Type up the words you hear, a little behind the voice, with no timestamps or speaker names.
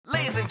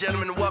and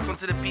gentlemen, welcome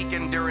to the Peak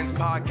Endurance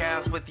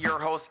Podcast with your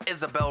host,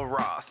 Isabel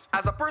Ross.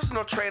 As a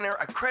personal trainer,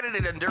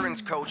 accredited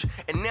endurance coach,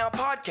 and now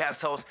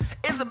podcast host,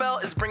 Isabel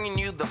is bringing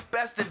you the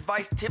best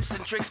advice, tips,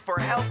 and tricks for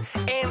health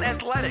and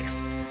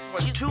athletics.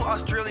 She's 2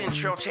 Australian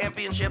Trail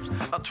Championships,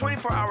 a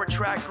 24-hour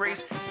track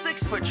race,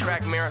 6-foot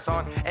track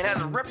marathon, and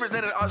has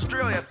represented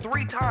Australia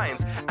 3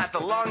 times at the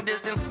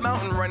long-distance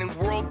mountain running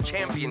world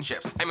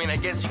championships. I mean, I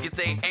guess you could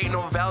say ain't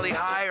no valley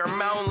high or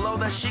mountain low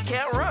that she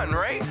can't run,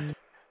 right?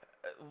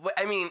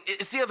 I mean,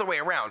 it's the other way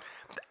around.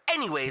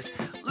 Anyways,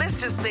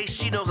 let's just say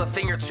she knows a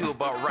thing or two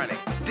about running.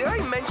 Did I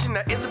mention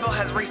that Isabel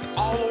has raced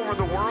all over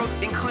the world,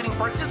 including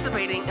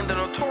participating in the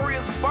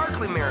notorious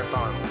Barkley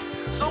Marathons?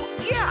 So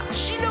yeah,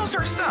 she knows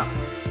her stuff.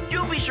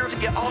 You'll be sure to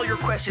get all your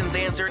questions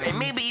answered and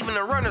maybe even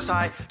a runner's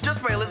high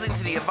just by listening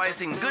to the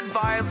advice and good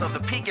vibes of the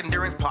Peak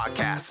Endurance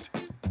Podcast.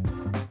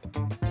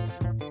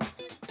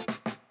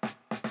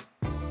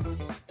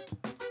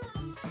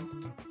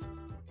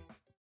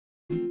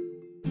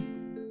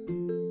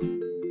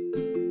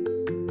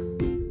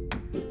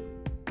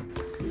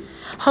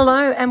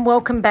 Hello and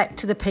welcome back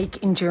to the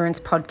Peak Endurance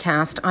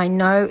Podcast. I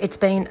know it's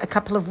been a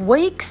couple of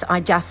weeks. I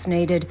just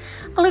needed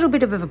a little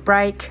bit of a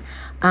break.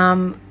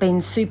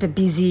 Been super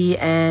busy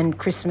and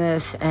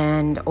Christmas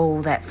and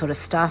all that sort of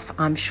stuff.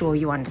 I'm sure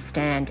you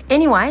understand.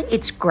 Anyway,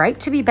 it's great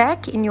to be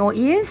back in your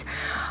ears.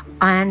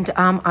 And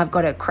I've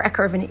got a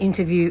cracker of an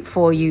interview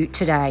for you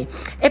today.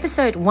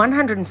 Episode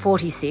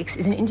 146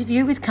 is an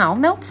interview with Karl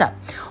Meltzer,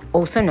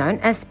 also known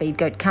as Speed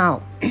Goat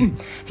Karl.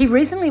 He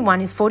recently won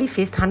his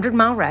 45th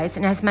 100-mile race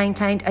and has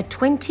maintained a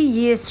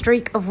 20-year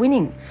streak of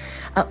winning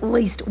at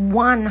least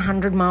one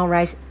 100-mile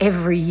race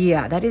every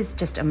year. That is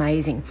just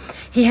amazing.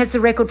 He has the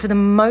record for the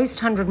most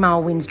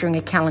 100-mile wins during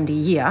a calendar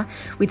year,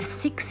 with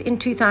 6 in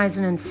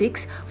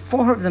 2006,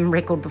 4 of them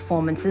record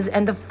performances,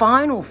 and the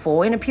final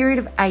 4 in a period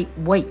of 8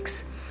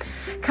 weeks.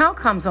 Karl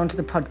comes onto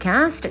the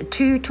podcast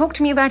to talk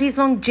to me about his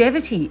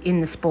longevity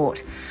in the sport,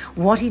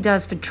 what he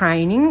does for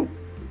training,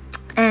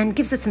 and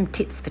gives us some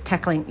tips for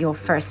tackling your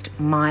first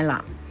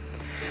miler.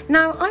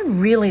 Now, I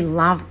really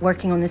love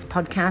working on this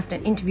podcast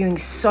and interviewing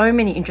so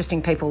many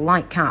interesting people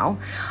like Karl.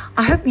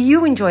 I hope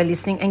you enjoy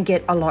listening and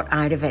get a lot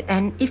out of it.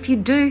 And if you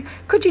do,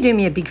 could you do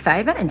me a big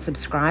favour and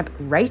subscribe,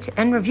 rate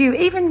and review?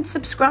 Even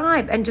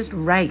subscribe and just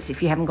rate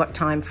if you haven't got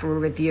time for a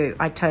review.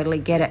 I totally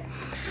get it.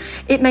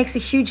 It makes a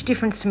huge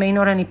difference to me,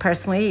 not only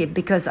personally,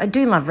 because I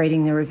do love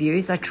reading the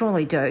reviews, I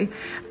truly do,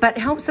 but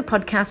it helps the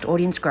podcast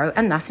audience grow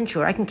and thus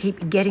ensure I can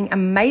keep getting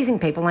amazing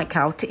people like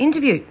Karl to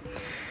interview.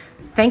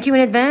 Thank you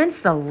in advance.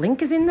 The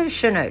link is in the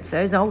show notes,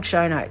 those old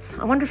show notes.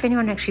 I wonder if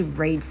anyone actually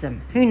reads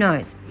them. Who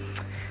knows?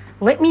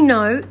 Let me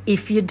know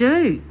if you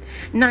do.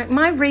 Now,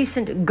 my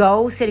recent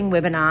goal-setting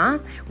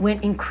webinar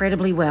went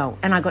incredibly well,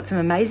 and I got some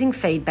amazing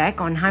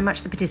feedback on how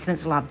much the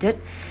participants loved it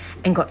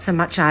and got so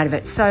much out of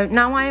it. So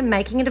now I am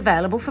making it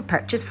available for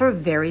purchase for a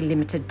very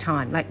limited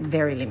time, like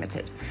very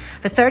limited.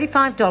 For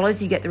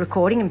 $35, you get the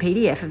recording and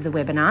PDF of the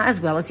webinar, as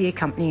well as the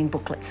accompanying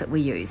booklets that we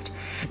used.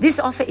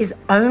 This offer is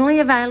only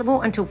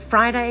available until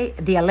Friday,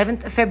 the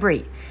 11th of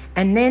February.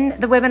 And then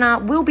the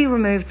webinar will be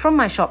removed from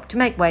my shop to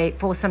make way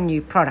for some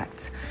new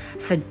products.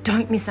 So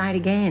don't miss out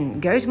again.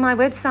 Go to my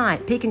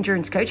website,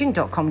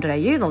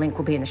 peakendurancecoaching.com.au. The link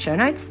will be in the show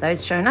notes,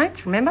 those show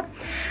notes, remember?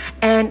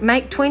 And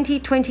make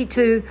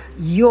 2022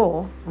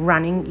 your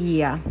running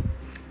year.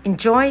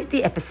 Enjoy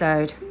the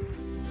episode.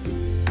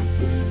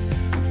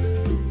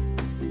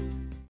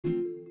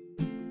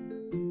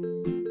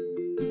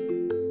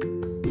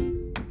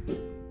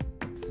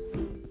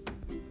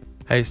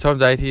 Hey, it's Tom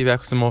Date here, back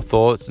with some more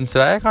thoughts, and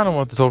today I kind of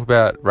want to talk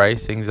about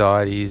race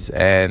anxieties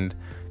and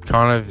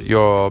kind of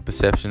your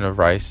perception of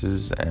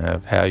races and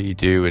of how you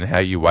do and how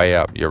you weigh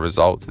up your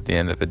results at the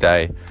end of the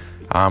day.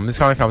 This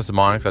kind of comes to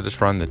mind because I just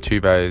run the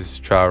Two Bays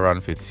Trail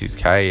Run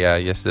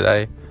 56k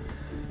yesterday,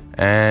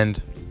 and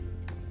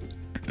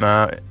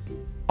I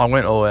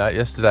went all out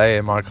yesterday,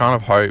 and my kind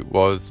of hope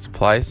was to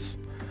place,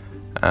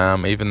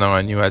 even though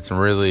I knew I had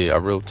a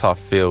real tough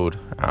field.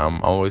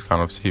 I'm always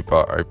kind of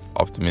super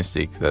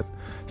optimistic that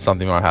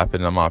something might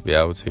happen and I might be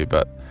able to,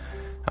 but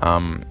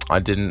I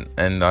didn't,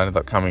 and I ended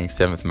up coming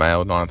 7th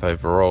male, 9th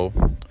overall.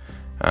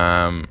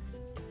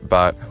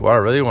 But what I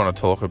really want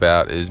to talk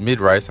about is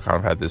mid-race I kind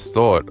of had this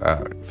thought.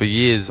 For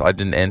years I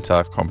didn't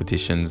enter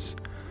competitions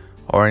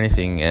or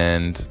anything,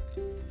 and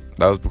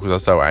that was because I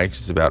was so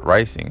anxious about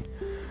racing.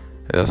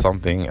 It was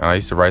something, I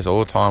used to race all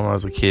the time when I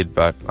was a kid,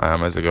 but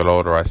as I got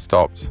older I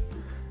stopped,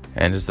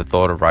 and just the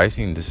thought of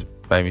racing just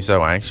made me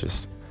so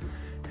anxious.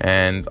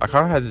 And I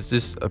kind of had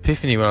this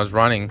epiphany when I was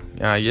running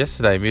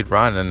yesterday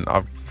mid-run, and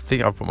I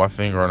think I put my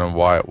finger on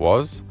why it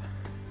was.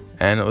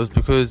 And it was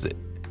because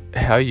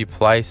how you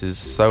place is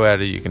so out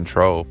of your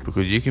control,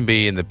 because you can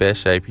be in the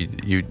best shape,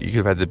 you could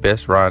have had the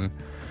best run,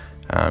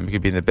 you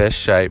could be in the best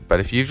shape, but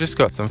if you've just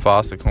got some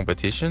faster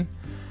competition,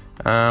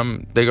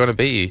 they're going to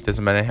beat you. It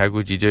doesn't matter how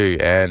good you do.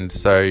 And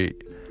so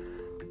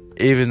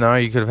even though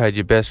you could have had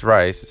your best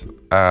race,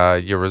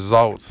 your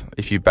result,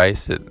 if you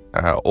base it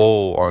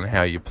all on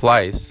how you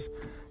place,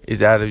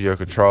 is out of your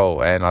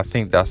control. And I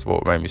think that's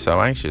what made me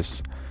so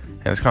anxious.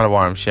 And it's kind of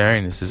why I'm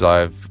sharing this, is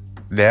I've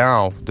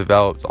now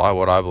developed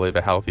what I believe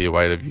a healthier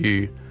way to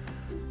view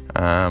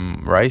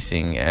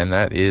racing, and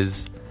that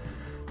is,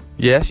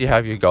 yes, you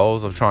have your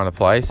goals of trying to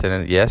place,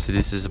 and yes, it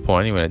is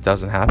disappointing when it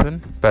doesn't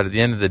happen, but at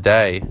the end of the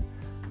day,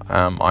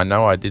 I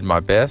know I did my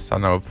best. I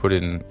know I put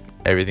in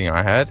everything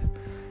I had,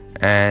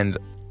 and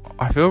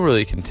I feel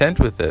really content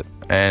with it.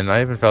 And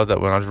I even felt that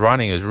when I was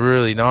running, it was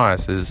really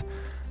nice, as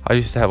I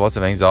used to have lots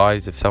of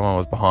anxieties if someone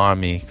was behind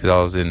me, because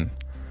I was in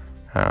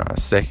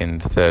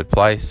second, third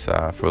place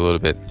for a little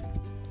bit.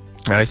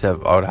 And I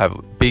would have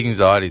big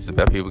anxieties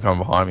about people coming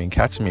behind me and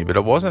catching me, but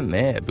it wasn't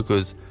there,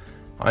 because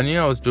I knew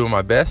I was doing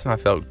my best and I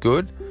felt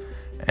good.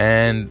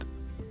 And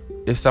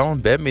if someone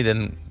bet me,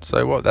 then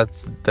so what?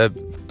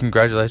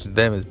 Congratulations to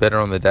them. It's better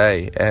on the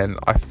day. And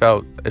it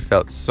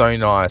felt so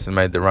nice and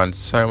made the run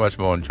so much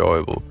more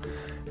enjoyable.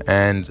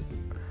 And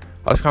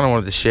I just kind of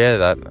wanted to share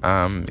that,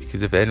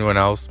 because if anyone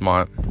else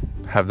might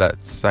have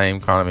that same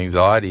kind of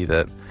anxiety,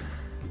 that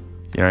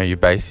you're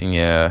basing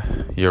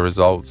your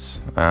results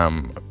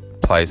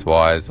place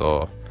wise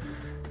or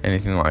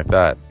anything like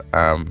that,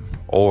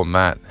 all on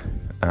that,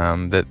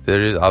 that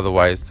there is other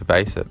ways to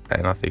base it,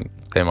 and I think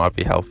they might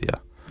be healthier.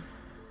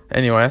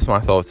 Anyway, that's my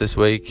thoughts this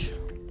week.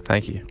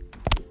 Thank you.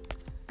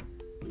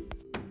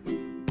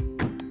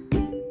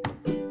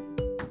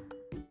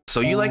 So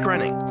you like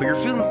running, but you're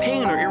feeling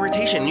pain or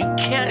irritation. You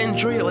can't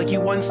enjoy it like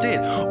you once did.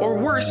 Or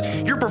worse,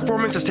 your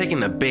performance has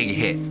taken a big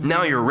hit.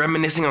 Now you're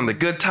reminiscing on the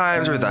good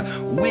times where the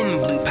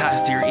wind blew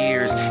past your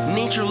ears,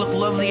 nature looked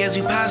lovely as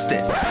you passed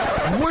it.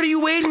 What are you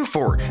waiting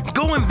for?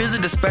 Go and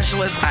visit a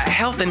specialist at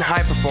Health and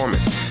High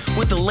Performance.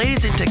 With the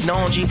latest in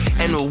technology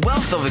and a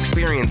wealth of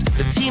experience,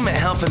 the team at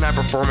Health and High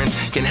Performance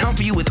can help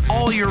you with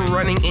all your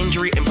running,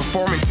 injury, and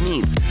performance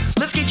needs.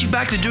 Let's get you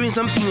back to doing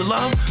something you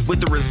love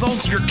with the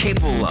results you're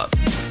capable of.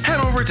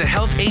 Head over to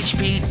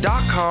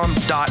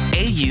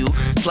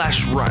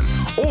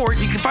healthhp.com.au/run, or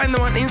you can find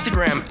them on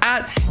Instagram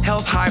at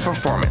Health High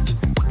Performance.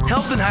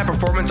 Health and High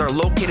Performance are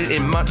located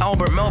in Mount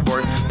Albert,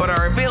 Melbourne, but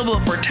are available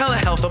for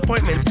telehealth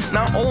appointments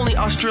not only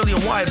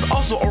Australia-wide, but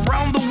also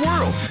around the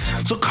world.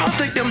 So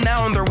contact them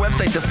now on their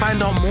website to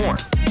find out more.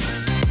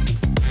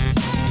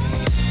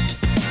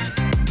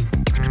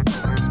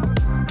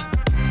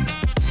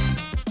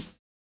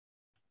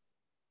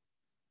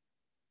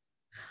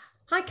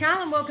 Hi,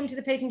 Carl, and welcome to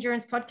the Peak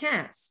Endurance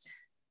Podcast.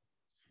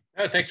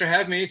 Thanks for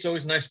having me. It's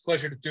always a nice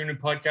pleasure to do a new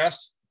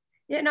podcast.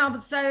 Yeah, no, I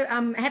was so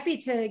happy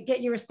to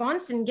get your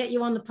response and get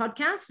you on the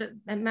podcast. It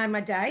made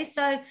my day.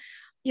 So,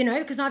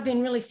 because I've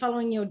been really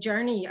following your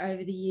journey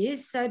over the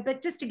years.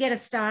 But just to get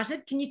us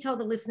started, can you tell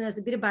the listeners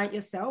a bit about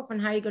yourself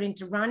and how you got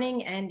into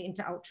running and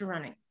into ultra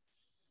running?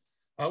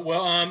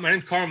 My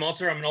name's Carl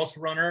Malter. I'm an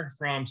ultra runner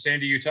from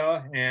Sandy,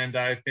 Utah, and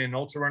I've been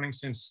ultra running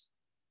since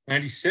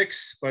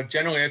 '96. But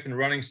generally, I've been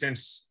running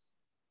since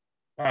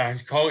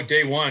call it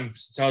day one,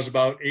 since I was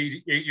about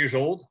 8 years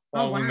old,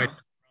 following my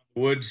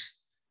woods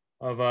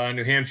of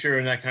New Hampshire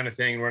and that kind of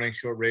thing, running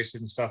short races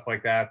and stuff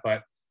like that.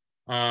 But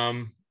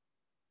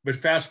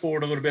fast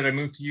forward a little bit, I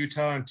moved to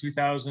Utah in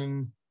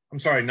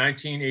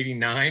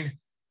 1989,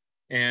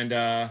 and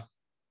I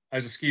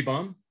was a ski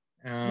bum,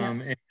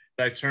 and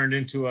I turned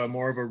into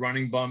more of a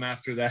running bum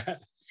after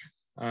that.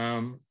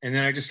 And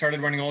then I just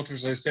started running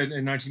ultras, as I said,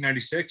 in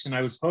 1996, and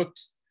I was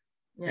hooked.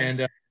 Yeah.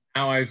 And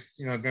now I've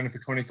done it for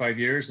 25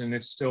 years, and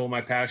it's still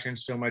my passion,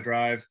 still my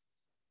drive.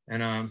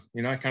 And I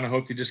kind of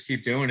hope to just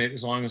keep doing it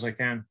as long as I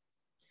can.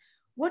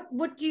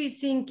 What do you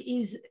think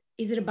is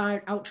it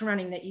about ultra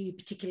running that you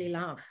particularly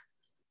love?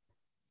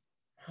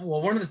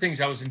 Well, one of the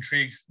things I was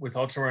intrigued with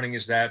ultra running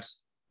is that,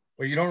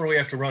 you don't really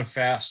have to run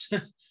fast.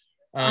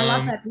 I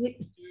love that.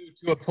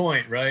 To a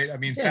point, right? I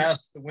mean,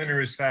 fast, the winner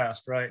is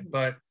fast, right?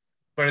 But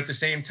at the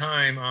same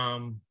time,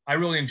 I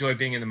really enjoy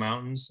being in the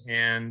mountains.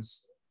 And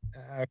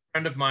a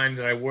friend of mine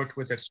that I worked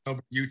with at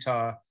Snowbird,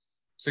 Utah,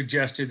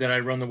 suggested that I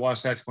run the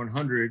Wasatch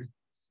 100,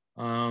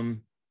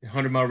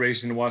 100-mile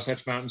race in the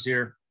Wasatch Mountains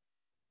here.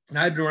 And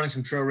I'd been running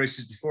some trail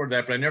races before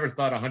that, but I never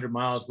thought 100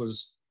 miles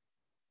was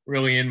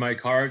really in my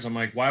cards. I'm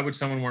like, why would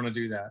someone want to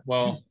do that?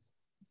 Well,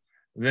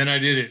 then I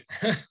did it.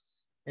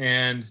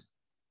 And,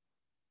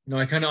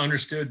 I kind of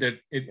understood that,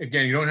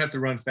 again, you don't have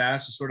to run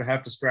fast. You sort of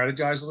have to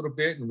strategize a little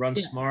bit and run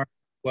smart,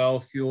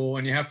 fuel,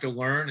 and you have to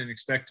learn and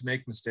expect to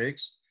make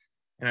mistakes.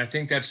 And I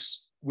think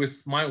that's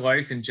with my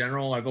life in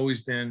general. I've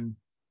always learned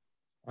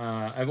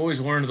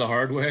the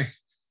hard way.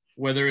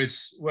 Whether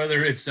it's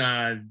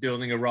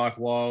building a rock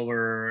wall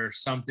or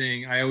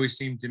something, I always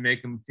seem to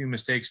make a few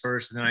mistakes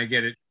first, and then I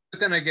get it. But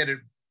then I get it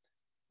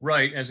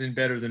right, as in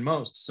better than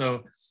most.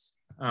 So,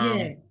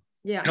 And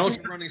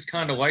ultra running is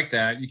kind of like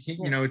that. You can't,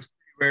 it's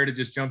pretty rare to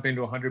just jump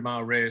into a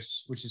 100-mile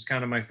race, which is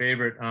kind of my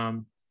favorite,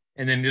 and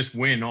then just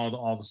win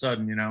all of a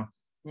sudden.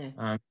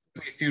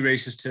 A few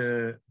races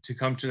to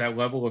come to that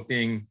level of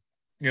being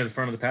near the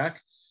front of the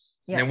pack.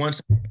 And then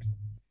once I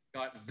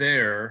got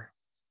there,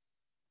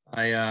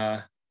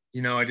 I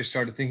just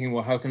started thinking,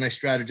 well, how can I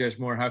strategize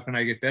more? How can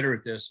I get better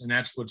at this? And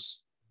that's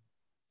what's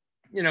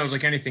you know, it's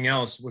like anything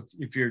else.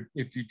 If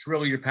it's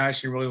really your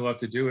passion, you really love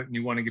to do it and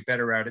you want to get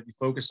better at it, you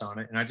focus on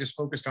it. And I just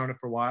focused on it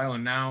for a while.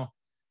 And now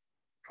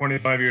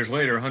 25 years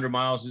later, 100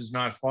 miles is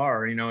not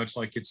far. You know, it's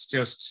like,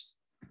 it's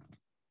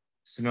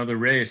another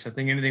race. I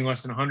think anything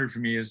less than 100 for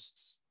me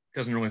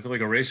doesn't really feel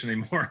like a race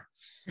anymore.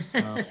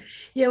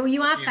 Yeah, well,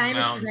 you are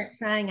famous for that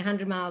saying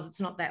 100 miles, it's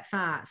not that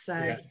far. So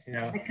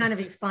yeah. it kind of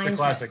explains it's a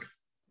classic.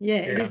 Yeah,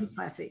 it is a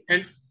classic.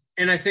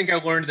 And I think I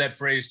learned that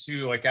phrase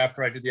too, like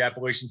after I did the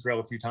Appalachian Trail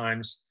a few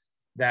times,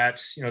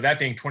 that, you know, that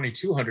being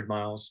 2,200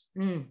 miles,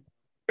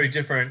 very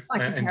different.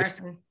 By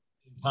comparison.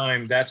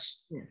 Time, that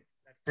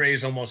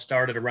phrase almost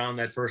started around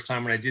that first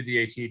time when I did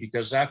the AT,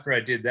 because after I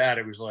did that,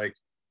 it was like,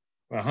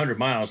 well, 100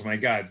 miles, my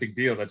God, big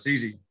deal. That's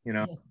easy, you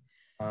know.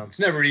 It's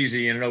never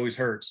easy and it always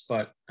hurts,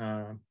 but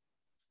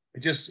it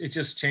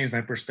just changed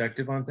my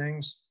perspective on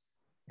things.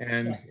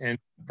 And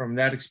from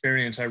that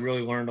experience, I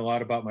really learned a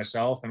lot about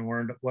myself and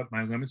learned what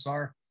my limits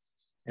are.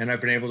 And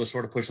I've been able to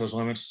sort of push those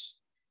limits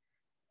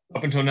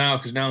up until now,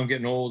 because now I'm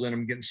getting old and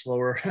I'm getting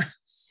slower,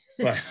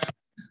 but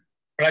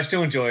I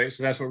still enjoy it.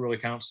 So that's what really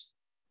counts.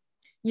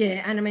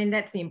 Yeah. And I mean,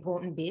 that's the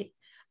important bit.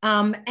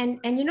 And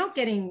you're not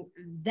getting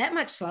that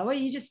much slower.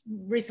 You just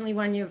recently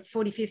won your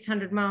 45th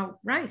 100-mile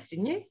race,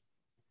 didn't you?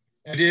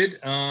 I did.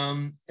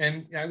 And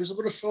I was a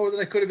little slower than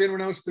I could have been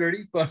when I was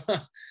 30, but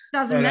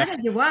doesn't matter.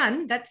 You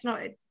won. That's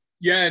not.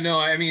 Yeah, no,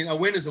 I mean, a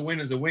win is a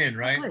win is a win,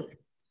 right? Exactly.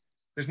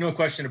 There's no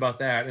question about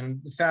that. And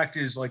the fact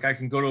is, like, I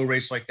can go to a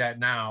race like that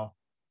now.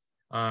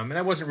 And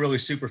I wasn't really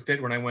super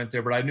fit when I went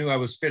there, but I knew I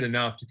was fit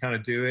enough to kind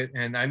of do it.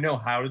 And I know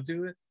how to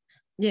do it.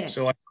 Yeah.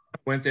 So I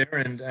went there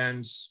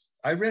and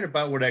I ran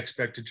about what I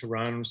expected to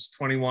run. It was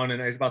 21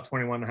 and it was about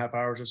 21 and a half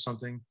hours or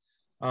something.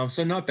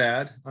 So not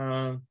bad.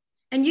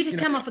 And you'd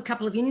come off a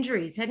couple of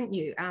injuries, hadn't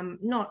you?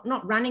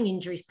 Not running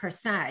injuries per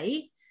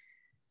se.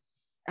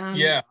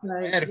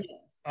 I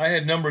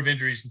had a number of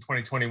injuries in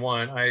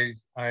 2021. I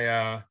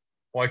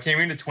came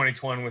into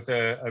 2021 with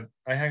I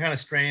kind of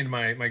strained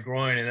my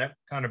groin, and that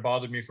kind of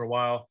bothered me for a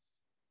while.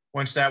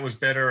 Once that was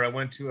better, I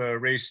went to a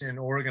race in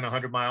Oregon,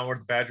 100-mile, or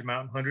the Badger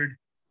Mountain 100.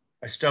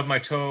 I stubbed my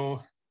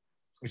toe,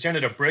 which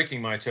ended up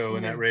breaking my toe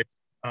in that race.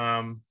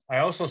 I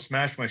also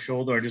smashed my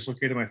shoulder. I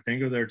dislocated my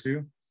finger there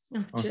too.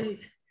 Oh,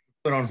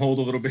 put on hold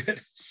a little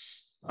bit.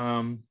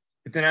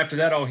 But then after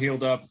that all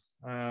healed up,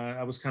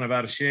 I was kind of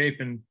out of shape,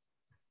 and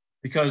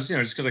just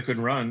because I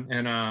couldn't run.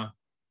 And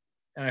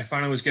I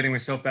finally was getting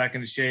myself back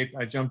into shape.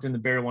 I jumped in the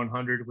Bear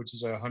 100, which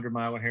is a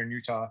 100-mile one here in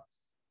Utah.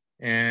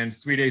 And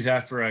 3 days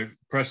after I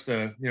pressed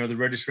the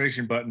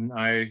registration button,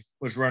 I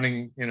was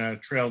running in a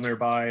trail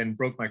nearby and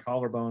broke my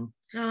collarbone.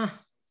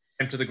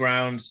 Into the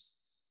ground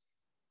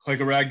like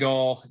a rag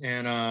doll.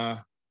 And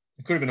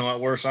it could have been a lot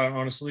worse,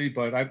 honestly,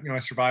 but I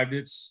survived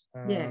it.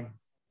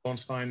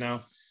 Bone's fine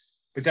now.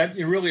 But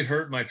it really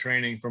hurt my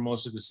training for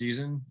most of the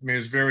season. I mean, it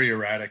was very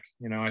erratic.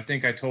 I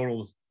think I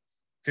totaled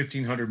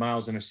 1,500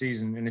 miles in a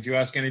season. And if you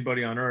ask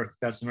anybody on earth if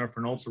that's enough for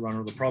an ultra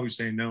runner, they'll probably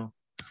say no.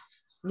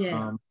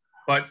 Yeah.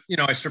 But,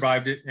 I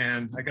survived it,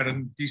 and I got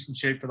in decent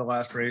shape for the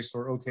last race,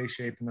 or okay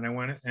shape. And then I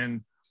went it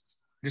and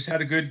just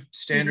had a good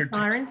standard.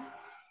 Sirens.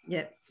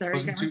 Yeah. Sorry.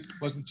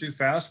 Wasn't too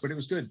fast, but it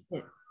was good.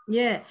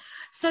 Yeah.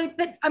 So,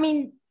 but I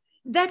mean,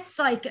 that's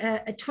like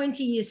a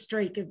 20-year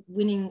streak of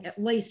winning at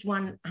least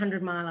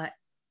 100-miler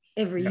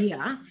every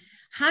year.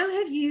 How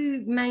have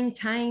you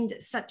maintained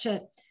such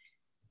an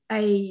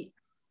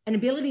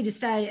ability to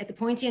stay at the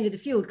pointy end of the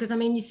field? Because I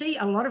mean, you see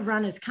a lot of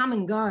runners come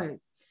and go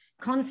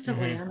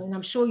constantly. Mm-hmm. I mean,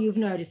 I'm sure you've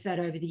noticed that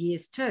over the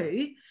years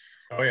too.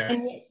 Oh yeah.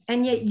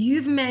 And yet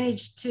you've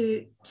managed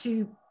to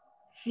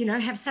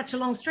have such a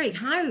long streak.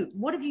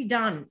 What have you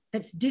done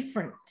that's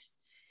different?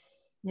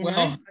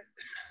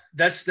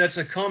 That's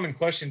a common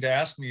question to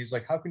ask me, is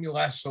like, how can you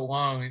last so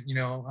long?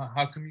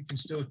 How come you can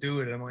still do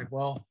it? And I'm like,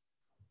 well,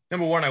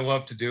 number one, I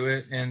love to do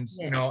it. And,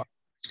 I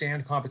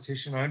understand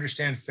competition. I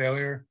understand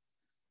failure.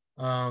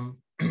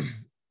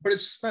 But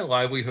it's my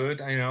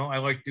livelihood. I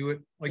like to do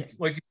it.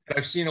 Like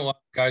I've seen a lot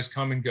of guys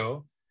come and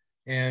go,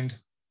 and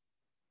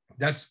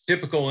that's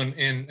typical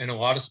in a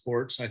lot of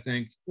sports, I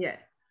think. Yeah.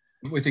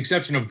 With the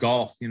exception of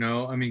golf,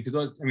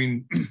 because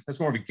that's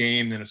more of a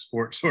game than a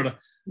sport, sort of.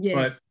 Yeah.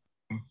 But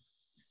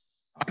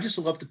I just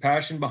love the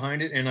passion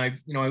behind it, and I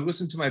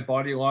listen to my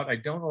body a lot. I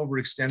don't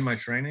overextend my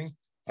training.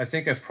 I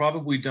think I've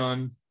probably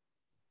done.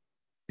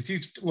 If you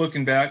look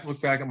back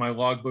at my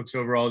logbooks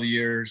over all the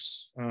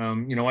years,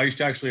 I used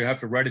to actually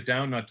have to write it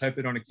down, not type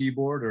it on a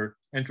keyboard or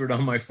enter it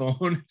on my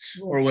phone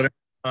or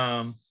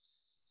whatever.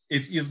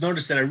 You'll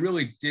notice that I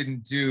really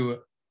didn't do,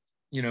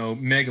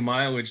 mega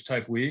mileage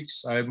type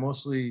weeks. I ran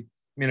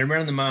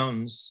in the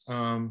mountains.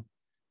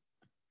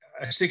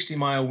 A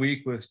 60-mile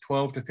week with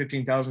 12 to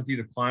 15,000 feet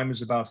of climb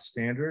is about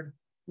standard.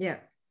 Yeah.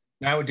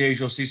 Nowadays,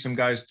 you'll see some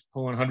guys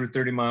pulling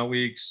 130-mile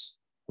weeks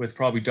with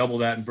probably double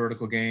that in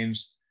vertical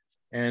gains.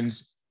 And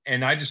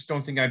I just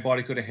don't think my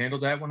body could have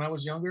handled that when I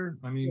was younger.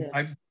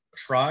 I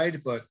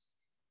tried, but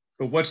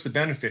what's the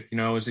benefit?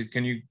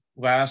 Can you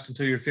last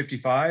until you're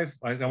 55?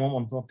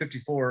 I'm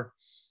 54.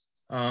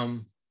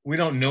 we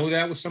don't know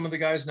that with some of the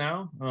guys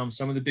now,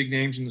 some of the big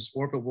names in the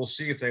sport, but we'll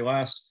see if they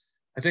last.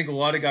 I think a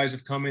lot of guys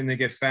have come in, they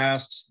get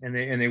fast and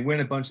they win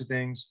a bunch of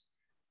things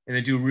and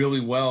they do really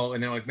well.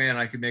 And they're like, man,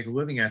 I could make a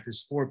living at this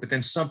sport. But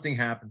then something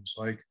happens,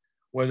 like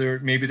whether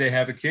maybe they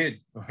have a kid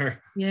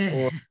or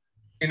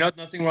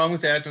nothing wrong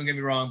with that. Don't get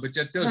me wrong, but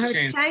that does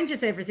change. It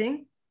changes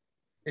everything.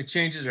 It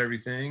changes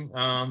everything.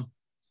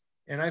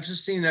 And I've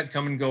just seen that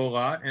come and go a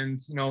lot. And,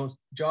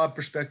 job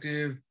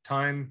perspective,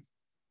 time,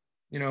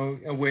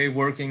 away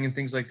working and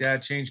things like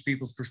that change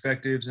people's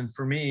perspectives. And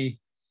for me,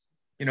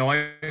 when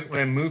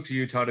I moved to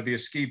Utah to be a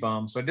ski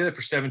bum, so I did it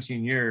for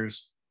 17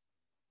 years.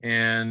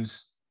 And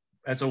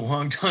that's a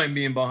long time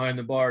being behind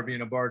the bar,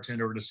 being a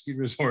bartender at a ski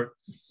resort.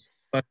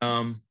 But,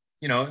 and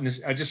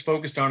I just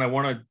focused on, I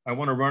want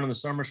to run in the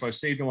summer. So I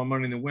saved all my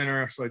money in the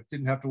winter. So I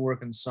didn't have to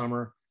work in the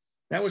summer.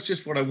 That was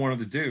just what I wanted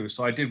to do.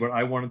 So I did what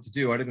I wanted to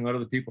do. I didn't let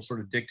other people sort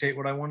of dictate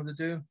what I wanted to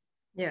do.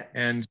 Yeah.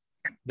 And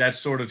that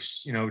sort of,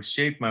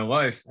 shaped my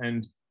life.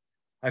 And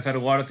I've had a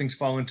lot of things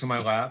fall into my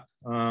lap.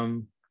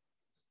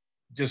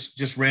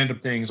 Just random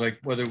things, like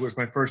whether it was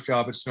my first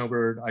job at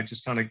Snowbird, I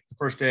just kind of, the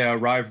first day I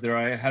arrived there,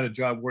 I had a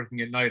job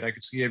working at night. I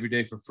could ski every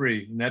day for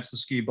free. And that's the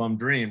ski bum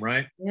dream,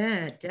 right?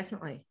 Yeah,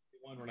 definitely.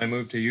 When I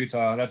moved to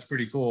Utah, that's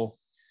pretty cool.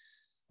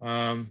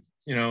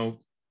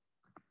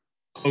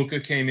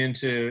 Hoka came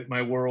into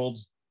my world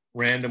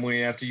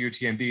randomly after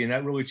UTMB, and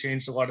that really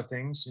changed a lot of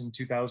things in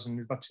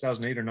about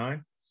 2008 or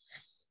 9.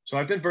 So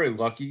I've been very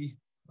lucky.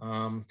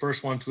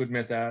 First one to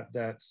admit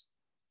that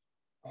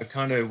I've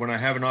kind of, when I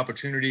have an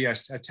opportunity, I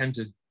tend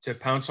to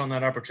pounce on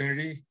that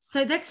opportunity.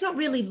 So that's not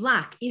really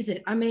luck, is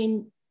it? I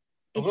mean,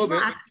 it's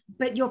luck,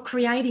 but you're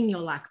creating your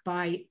luck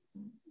by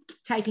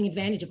taking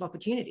advantage of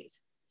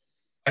opportunities.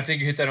 I think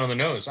you hit that on the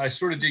nose. I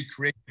sort of did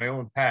create my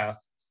own path,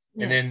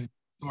 and then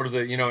sort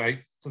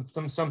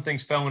of some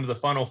things fell into the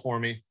funnel for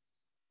me,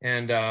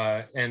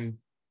 and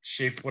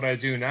shaped what I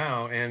do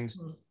now. And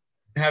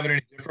have it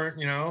any different,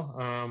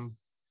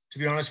 to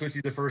be honest with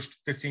you, the first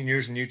 15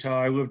 years in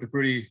Utah, I lived a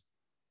pretty,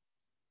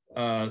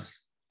 I'm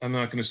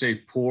not going to say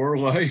poor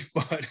life,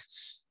 but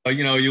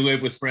you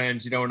live with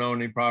friends, you don't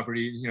own any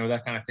properties,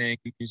 that kind of thing.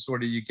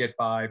 You get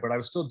by, but I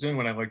was still doing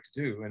what I like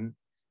to do. And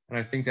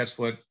I think that's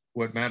what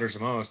matters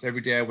the most.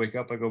 Every day I wake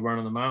up, I go run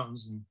in the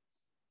mountains, and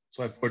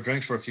so I pour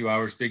drinks for a few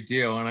hours, big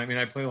deal. And I mean,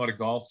 I play a lot of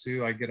golf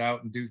too. I get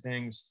out and do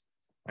things.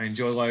 I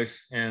enjoy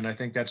life. And I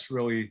think that's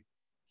really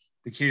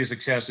the key to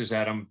success, is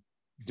that I'm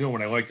doing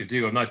what I like to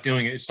do. I'm not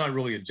doing it. It's not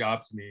really a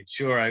job to me.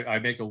 Sure, I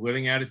make a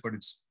living at it, but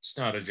it's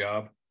not a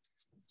job.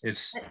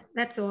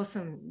 That's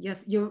awesome.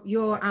 Yes, you're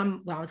well,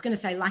 I was going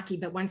to say lucky,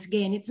 but once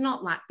again, it's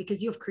not luck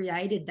because you've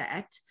created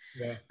that.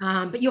 Yeah.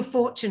 But you're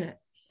fortunate,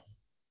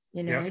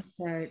 Yeah.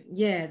 So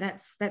yeah,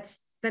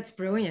 that's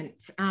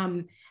brilliant.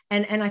 And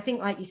I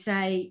think, like you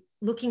say,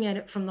 looking at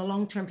it from the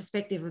long-term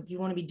perspective, if you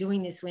want to be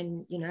doing this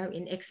when,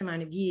 in X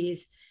amount of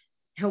years,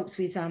 helps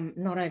with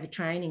not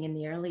overtraining in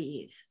the early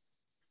years.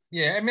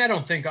 Yeah. I mean, I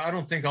don't think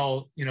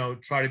I'll,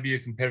 try to be a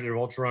competitive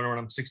ultra runner when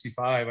I'm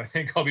 65. I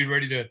think I'll be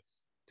ready to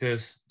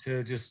just,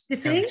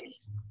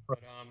 but,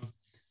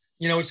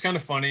 it's kind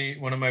of funny.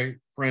 One of my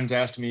friends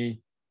asked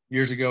me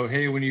years ago,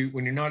 hey, when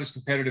you're not as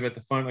competitive at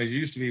the front as you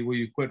used to be, will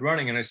you quit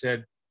running? And I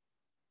said,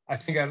 I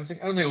don't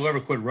think I'll ever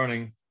quit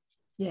running.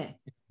 Yeah.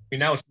 I mean,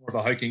 now it's more of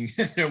a hiking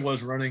than it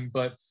was running,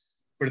 but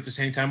at the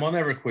same time, I'll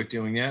never quit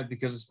doing that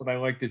because it's what I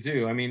like to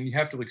do. I mean, you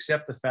have to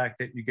accept the fact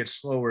that you get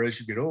slower as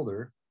you get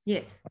older.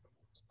 Yes.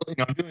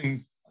 I'm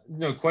doing,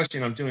 no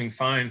question, I'm doing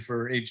fine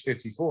for age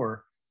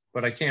 54,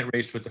 but I can't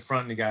race with the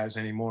front end guys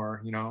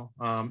anymore.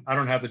 I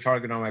don't have the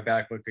target on my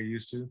back like I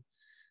used to.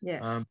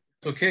 Yeah.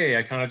 It's okay.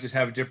 I kind of just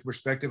have a different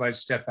perspective. I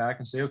step back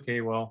and say,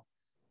 okay, well,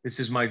 this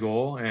is my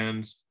goal.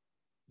 And,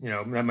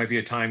 that might be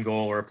a time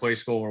goal or a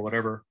place goal or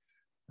whatever.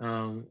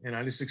 And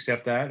I just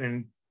accept that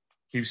and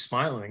keep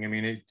smiling. I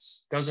mean, it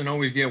doesn't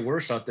always get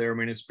worse out there. I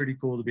mean, it's pretty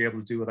cool to be able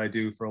to do what I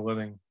do for a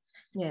living.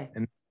 Yeah.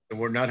 And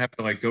we're not having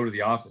to go to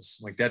the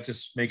office. Like, that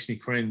just makes me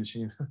cringe.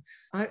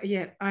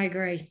 I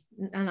agree.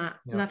 And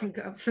nothing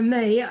for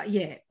me.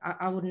 Yeah,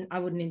 I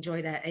wouldn't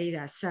enjoy that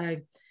either. So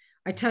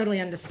I totally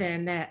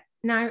understand that.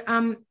 Now,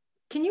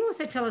 can you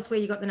also tell us where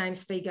you got the name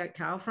Speed Goat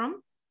Carl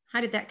from?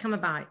 How did that come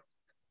about?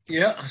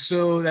 Yeah,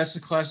 so that's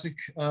a classic.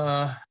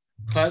 A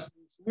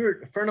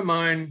friend of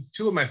mine,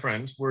 two of my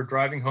friends, were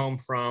driving home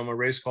from a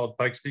race called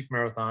Pikes Peak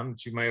Marathon,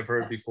 which you may have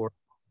heard before.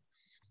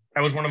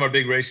 That was one of our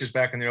big races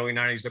back in the early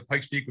 90s. The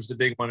Pikes Peak was the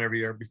big one every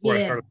year before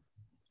I started.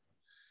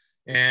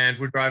 And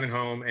we're driving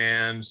home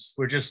and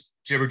we're just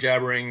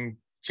jibber-jabbering,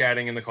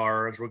 chatting in the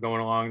car as we're going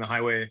along the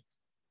highway.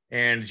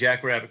 And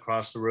Jackrabbit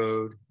crossed the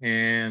road.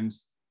 And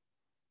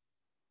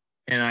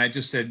I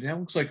just said, that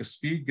looks like a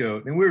speed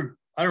goat. And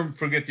I don't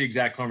forget the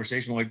exact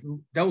conversation. Like,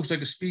 that looks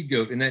like a speed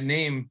goat. And that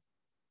name,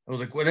 I was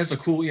like, well, that's a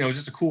cool, it's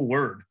just a cool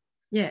word.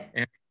 Yeah.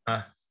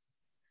 And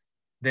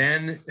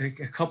then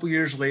a couple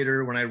years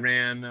later, when I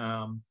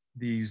ran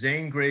the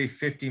Zane Grey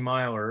 50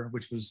 miler,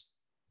 which was,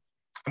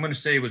 I'm going to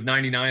say it was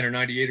 99 or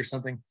 98 or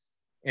something.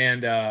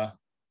 And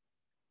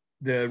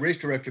the race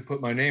director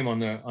put my name on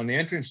the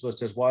entrance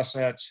list as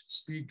Wasatch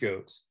Speed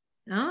Goat.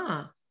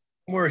 Ah.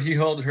 Where he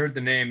heard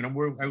the name, and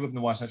I live in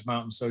the Wasatch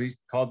Mountains, so he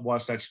called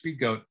Wasatch Speed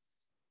Goat.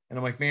 And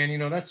I'm like, man, you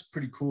know, that's a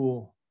pretty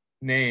cool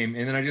name.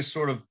 And then I just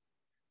sort of,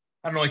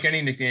 I don't know, like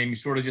any nickname,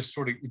 it just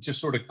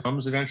sort of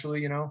comes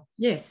eventually, you know?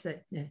 Yes.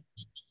 Yeah.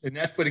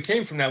 But it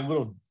came from that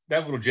little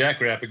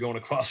jackrabbit going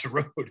across the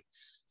road.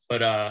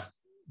 But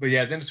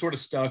yeah, then it sort of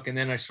stuck. And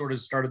then I sort of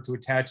started to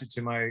attach it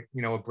to my,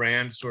 you know, a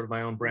brand, sort of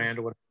my own brand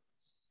or whatever.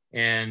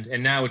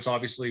 And now it's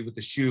obviously with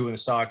the shoe and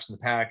the socks and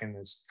the pack and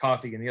this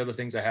coffee and the other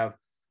things I have,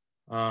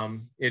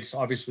 it's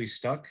obviously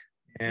stuck.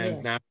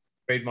 And now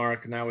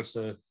trademark, now it's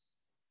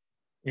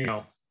you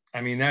know,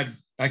 I mean, that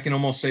I can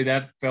almost say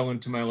that fell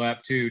into my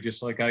lap too,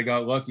 just like I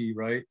got lucky,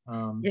 right?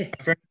 Yes.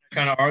 My friend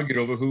kind of argued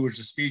over who was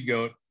the speed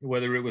goat,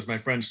 whether it was my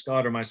friend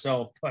Scott or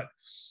myself, but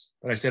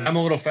I said, I'm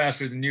a little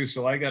faster than you,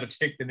 so I got to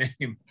take the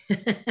name. He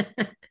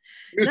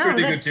was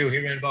pretty good too. He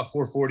ran about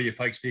 440 at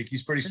Pikes Peak.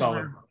 He's pretty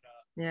solid.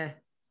 Yeah.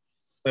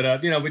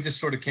 But, you know, it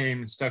just sort of came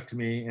and stuck to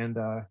me, and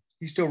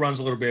he still runs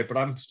a little bit, but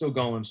I'm still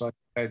going. So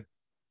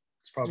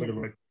it's probably the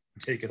right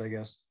to take it, I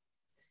guess.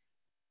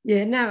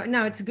 Yeah,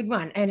 no, it's a good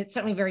one. And it's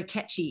certainly very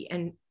catchy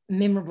and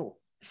memorable.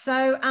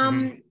 So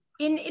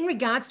in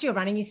regards to your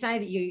running, you say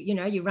that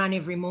you run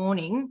every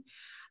morning.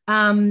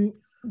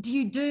 Do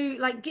you do,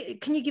 like,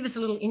 can you give us a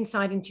little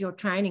insight into your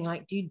training?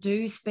 Like, do you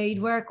do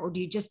speed work, or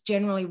do you just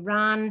generally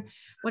run?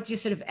 What's your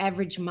sort of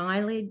average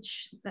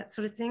mileage, that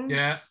sort of thing?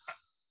 Yeah.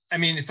 I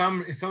mean, if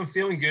I'm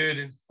feeling good,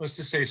 and let's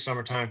just say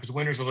summertime, because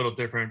winter's a little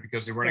different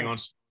because they're running on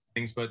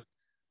things, but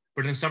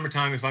in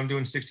summertime, if I'm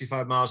doing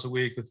 65 miles a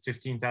week with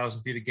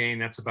 15,000 feet of gain,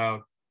 that's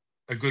about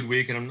a good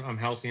week, and I'm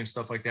healthy and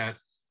stuff like that.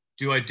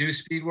 Do I do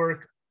speed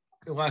work?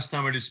 The last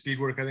time I did speed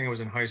work, I think I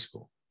was in high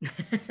school.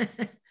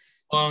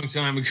 Long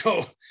time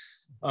ago.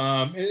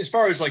 As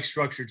far as like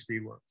structured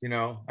speed work, you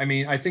know, I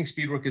mean, I think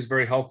speed work is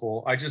very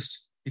helpful.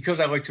 Because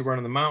I like to run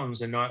in the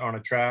mountains and not on a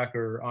track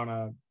or on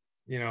a,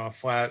 you know, a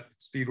flat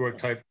speed work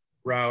type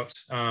route.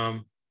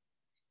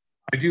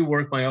 I do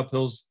work my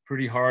uphills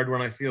pretty hard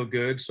when I feel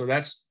good. So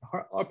that's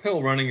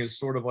uphill running is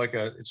sort of like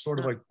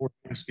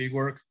speed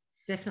work.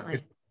 Definitely.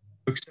 It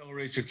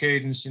accelerates your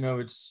cadence. You know,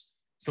 it's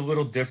a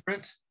little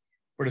different.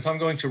 But if I'm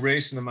going to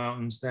race in the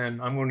mountains, then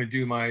I'm going to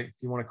do if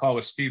you want to call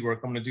it speed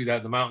work, I'm going to do that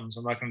in the mountains.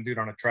 I'm not going to do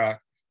it on a track.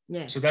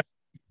 Yeah. So that,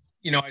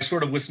 you know, I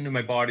sort of listen to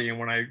my body, and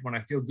when I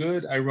feel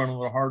good, I run a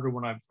little harder.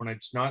 When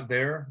it's not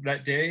there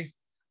that day,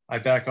 I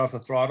back off the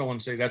throttle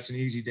and say that's an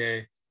easy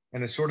day.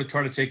 And I sort of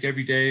try to take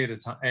every day at a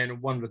time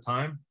and one at a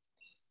time.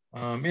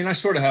 And I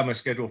sort of have my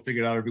schedule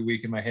figured out every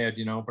week in my head,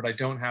 you know, but I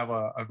don't have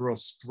a real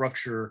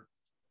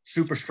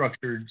super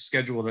structured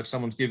schedule that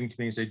someone's giving to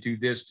me and say, do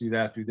this, do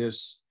that, do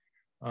this.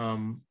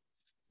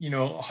 You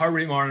know, heart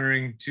rate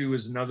monitoring too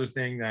is another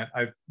thing that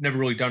I've never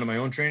really done in my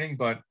own training,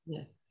 but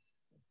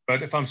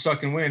if I'm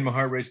sucking wind, my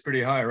heart rate's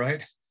pretty high,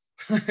 right?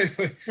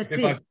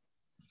 if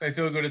I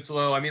feel good, it's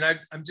low. I mean,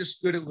 I'm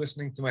just good at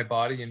listening to my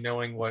body and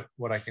knowing what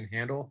I can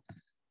handle.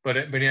 But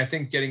I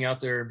think getting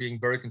out there and being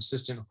very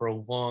consistent for a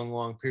long,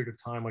 long period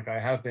of time, like I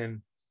have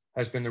been,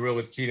 has been the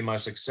real key to my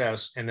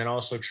success. And then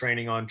also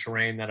training on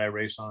terrain that I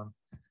race on.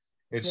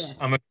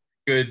 I'm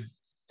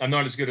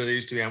not as good as I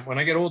used to be. When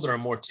I get older,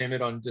 I'm more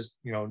timid on just,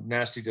 you know,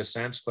 nasty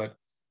descents, but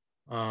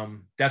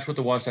that's what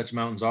the Wasatch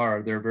Mountains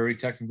are. They're very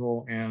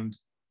technical, and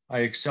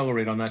I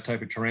accelerate on that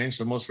type of terrain.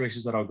 So most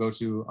races that I'll go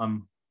to,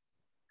 I'm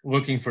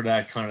looking for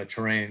that kind of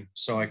terrain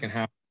so I can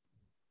have,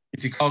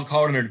 if you call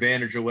it an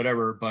advantage or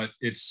whatever, but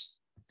it's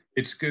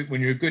good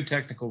when you're a good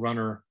technical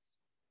runner.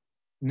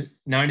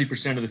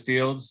 90% of the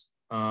fields,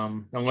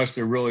 unless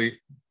they're really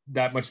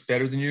that much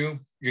better than you,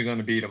 you're going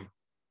to beat them.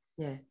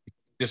 Yeah.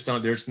 Just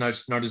don't. There's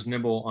not as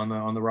nimble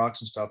on the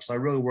rocks and stuff. So I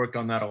really worked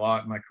on that a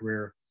lot in my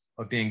career,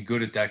 of being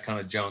good at that kind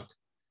of junk.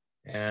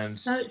 And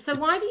so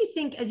why do you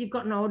think as you've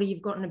gotten older,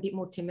 you've gotten a bit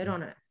more timid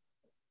on it?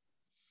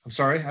 I'm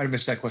sorry, I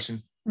missed that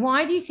question.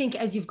 Why do you think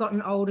as you've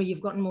gotten older,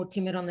 you've gotten more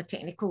timid on the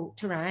technical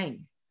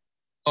terrain?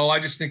 Oh, I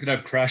just think that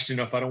I've crashed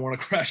enough. I don't want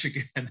to crash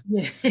again.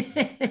 Yeah.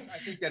 I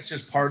think that's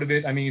just part of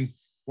it. I mean,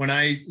 when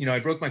I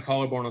broke my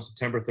collarbone on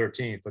September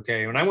 13th.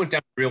 Okay. When I went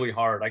down really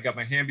hard, I got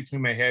my hand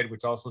between my head,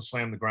 which also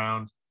slammed the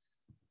ground.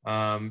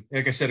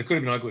 Like I said, it could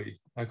have been ugly.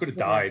 I could have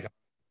died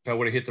if I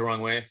would have hit the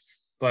wrong way.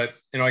 But,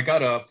 you know, I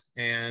got up,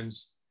 and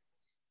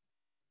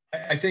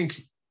I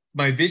think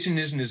my vision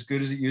isn't as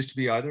good as it used to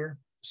be either.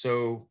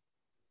 So,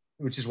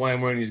 which is why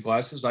I'm wearing these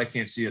glasses. I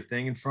can't see a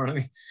thing in front of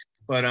me.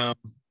 But,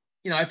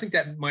 you know, I think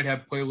that might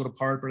have played a little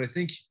part. But I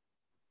think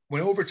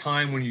when over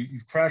time, when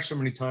you've crashed so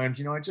many times,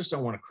 you know, I just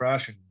don't want to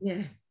crash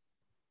anymore.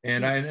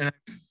 Yeah. And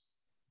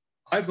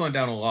I've gone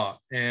down a lot.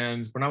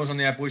 And when I was on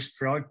the Appalachian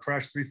Trail, I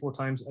crashed 3-4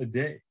 times a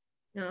day.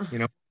 Oh, you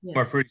know,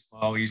 are pretty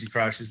small, easy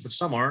crashes, but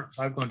some aren't.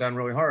 I've gone down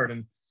really hard.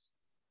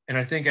 And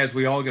I think as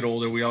we all get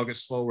older, we all get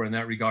slower in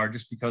that regard,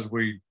 just because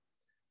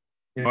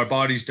our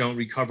bodies don't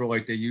recover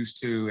like they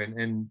used to.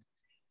 And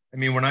I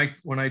mean,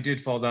 when I did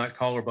fall that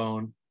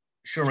collarbone,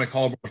 sure, my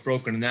collarbone was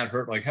broken and that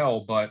hurt like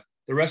hell, but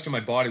the rest of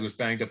my body was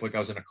banged up like I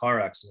was in a car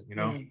accident, you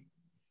know?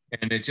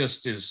 And it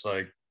just is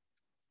like,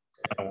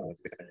 I don't want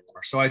to do it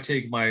anymore. So I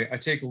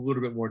take a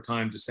little bit more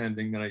time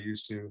descending than I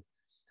used to.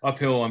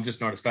 Uphill, I'm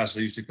just not as fast as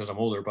I used to because I'm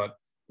older, but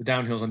the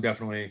downhills, I'm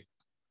definitely,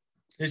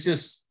 it's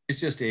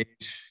just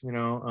age, you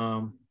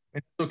know.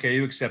 It's okay.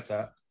 You accept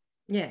that.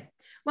 Yeah.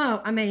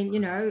 Well, I mean, you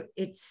know,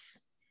 it's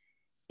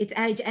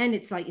age, and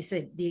it's like you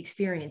said, the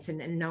experience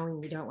and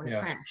knowing you don't want to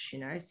crash, you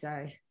know.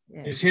 So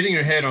yeah. It's hitting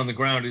your head on the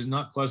ground is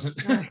not pleasant.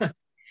 No.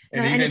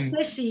 And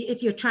especially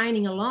if you're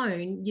training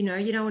alone, you know,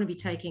 you don't want to be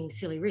taking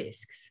silly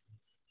risks.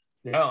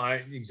 Yeah,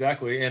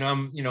 exactly. And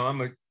I'm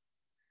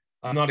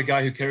not a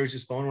guy who carries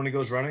his phone when he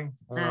goes running.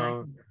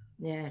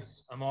 Yeah.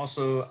 I'm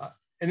also,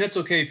 and that's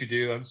okay if you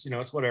do. You know,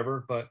 it's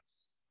whatever. But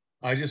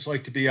I just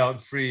like to be out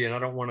and free, and I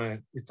don't want to.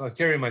 If I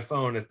carry my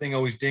phone, the thing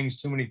always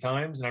dings too many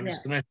times, and I'm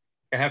just gonna.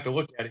 I have to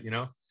look at it, you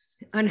know.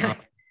 I know.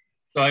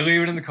 So I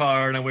leave it in the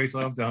car, and I wait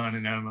till I'm done,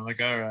 and I'm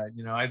like, all right,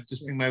 you know, I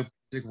just bring my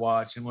big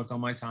watch and look on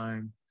my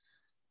time,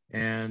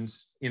 and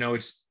you know,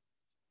 it's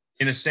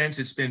in a sense,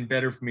 it's been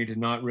better for me to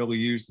not really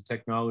use the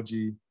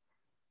technology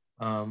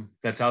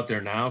that's out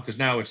there now, because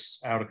now it's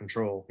out of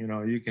control. You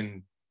know,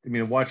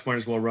 a watch might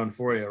as well run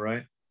for you,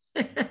 right?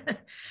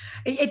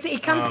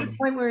 It comes to the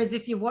point where, as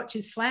if your watch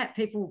is flat,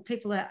 people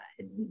are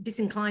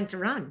disinclined to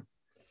run.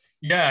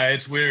 Yeah,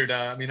 it's weird.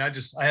 I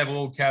have a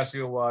little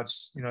Casio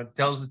watch. You know, it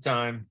tells the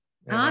time.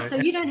 So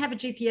you don't have a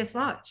GPS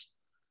watch?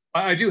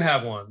 I do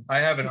have one. I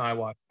have an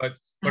iWatch, but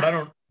I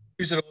don't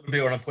use it a little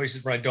bit when I'm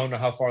places where I don't know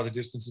how far the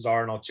distances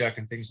are, and I'll check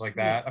and things like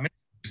that. I mean,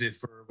 I use it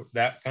for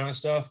that kind of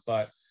stuff,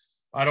 but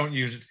I don't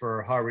use it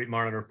for heart rate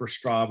monitor, for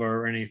Strava,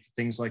 or any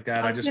things like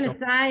that. I was going to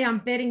say, I'm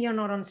betting you're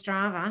not on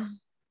Strava.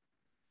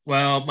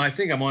 Well, I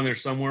think I'm on there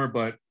somewhere,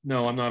 but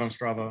no, I'm not on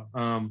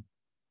Strava.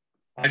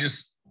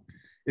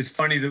 It's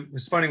funny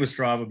with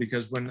Strava,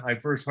 because when I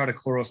first had a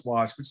Coros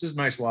watch, which is a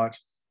nice watch,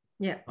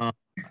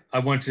 I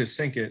went to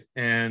sync it,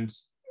 and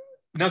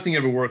nothing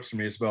ever works for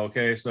me as well.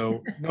 Okay,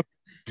 so nothing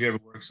ever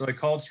works. So I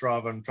called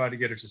Strava and tried to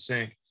get it to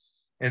sync,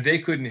 and they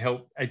couldn't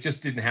help. It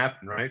just didn't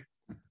happen, right?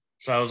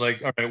 So I was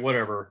like, all right,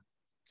 whatever.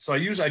 So I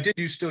did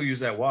still use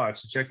that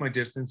watch to check my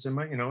distance and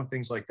my, you know,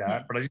 things like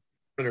that. But I just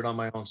put it on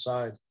my own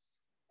side.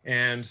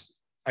 And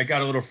I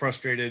got a little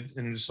frustrated,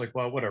 and just like,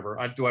 well, whatever.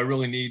 Do I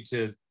really need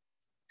to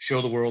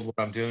show the world what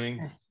I'm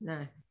doing?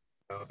 No.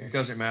 It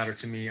doesn't matter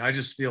to me. I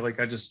just feel like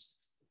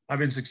I've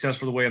been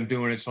successful the way I'm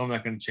doing it, so I'm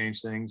not going to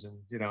change things. And,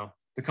 you know,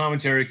 the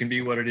commentary can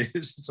be what it is.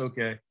 It's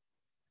okay.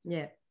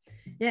 Yeah.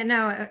 Yeah,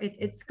 no,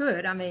 it's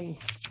good. I mean,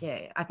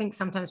 yeah, I think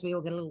sometimes we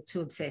all get a little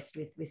too obsessed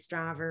with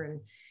Strava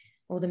and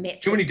all the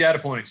metrics. Too many data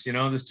points, you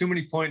know, there's too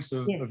many points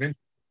of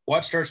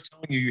what starts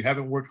telling you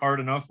haven't worked hard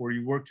enough, or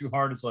you work too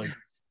hard. It's like,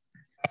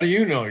 how do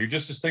you know? You're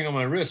just this thing on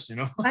my wrist, you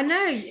know? I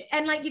know.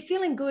 And like, you're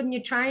feeling good and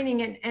you're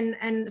training,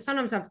 and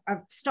sometimes I've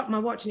stopped my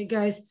watch and it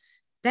goes,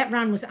 that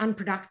run was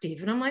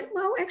unproductive. And I'm like,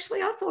 well,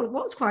 actually, I thought it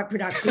was quite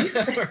productive.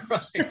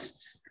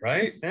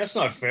 Right. That's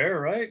not fair,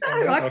 right?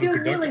 No, I feel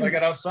really, I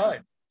got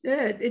outside.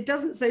 Yeah, it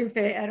doesn't seem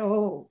fair at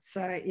all.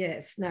 So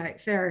yes, no,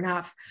 fair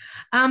enough.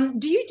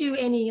 Do you do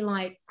any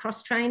like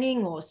cross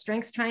training or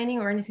strength training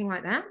or anything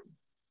like that?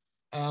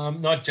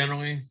 Not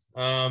generally.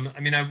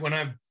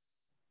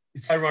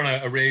 If I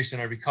run a race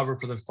and I recover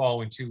for the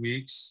following 2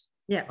 weeks,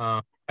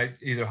 I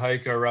either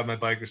hike or ride my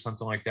bike or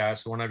something like that.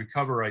 So when I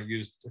recover, I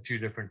use a few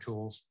different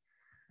tools.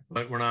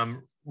 But when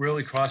I'm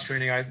really cross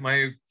training,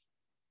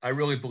 I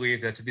really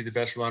believe that to be the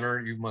best runner,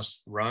 you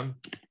must run.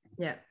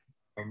 Yeah.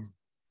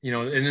 You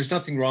know, and there's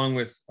nothing wrong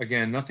with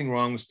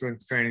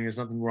strength training. There's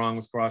nothing wrong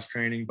with cross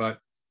training, but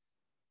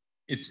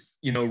it's,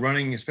 you know,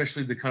 running,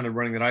 especially the kind of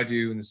running that I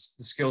do, and the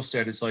skill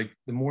set, it's like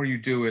the more you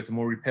do it, the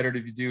more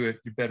repetitive you do it,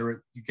 the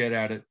better you get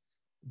at it.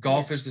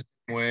 Golf is the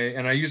same way.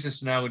 And I use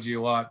this analogy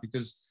a lot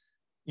because,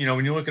 you know,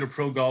 when you look at a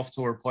pro golf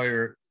tour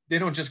player, they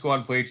don't just go out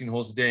and play 18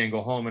 holes a day and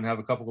go home and have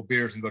a couple of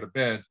beers and go to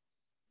bed.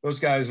 Those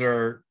guys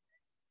are,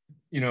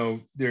 you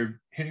know,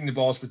 they're hitting the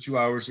balls for 2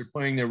 hours. They're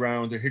playing their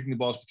round. They're hitting the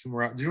balls for 2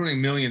 more hours. They're doing a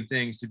million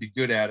things to be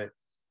good at it.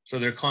 So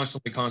they're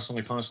constantly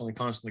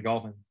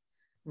golfing.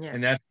 Yeah.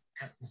 And that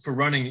for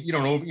running, you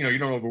don't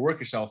overwork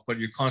yourself, but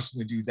you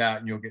constantly do that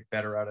and you'll get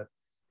better at it.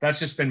 That's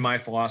just been my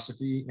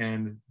philosophy,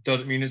 and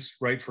doesn't mean it's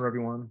right for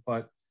everyone,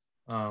 but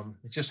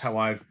it's just how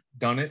I've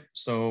done it.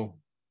 So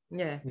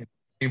yeah,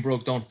 being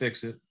broke, don't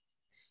fix it.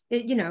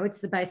 You know, it's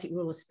the basic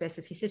rule of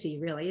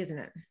specificity, really, isn't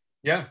it?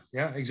 Yeah,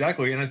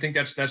 exactly. And I think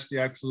that's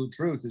the absolute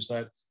truth, is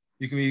that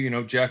you can be, you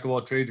know, jack of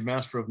all trades,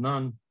 master of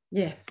none.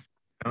 Yeah.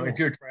 You know, if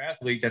you're a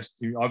triathlete, that's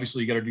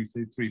obviously you got to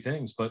do three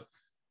things. But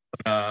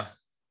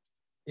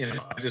you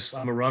know,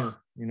 I'm a runner.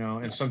 You know,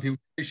 and some people,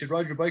 you should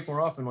ride your bike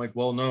more often. Like,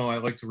 well, no, I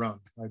like to run.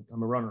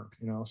 I'm a runner.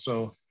 You know,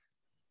 so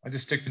I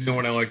just stick to doing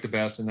what I like the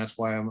best, and that's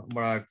why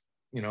I've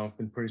you know,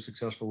 been pretty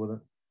successful with it.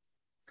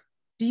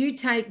 Do you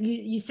take,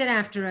 you said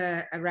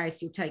after a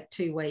race, you'll take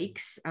 2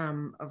 weeks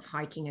of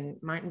hiking and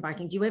mountain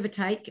biking. Do you ever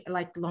take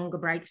like longer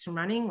breaks from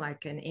running,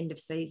 like an end of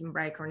season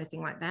break or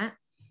anything like that?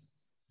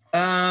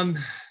 The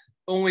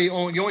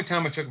only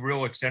time I took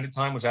real extended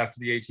time was after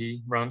the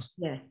AT runs.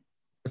 Yeah.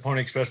 The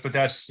Pony Express, but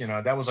that's, you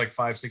know, that was like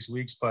 5-6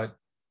 weeks, but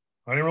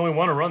I didn't really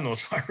want to run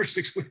those 5 or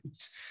 6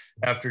 weeks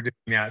after doing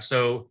that.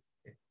 So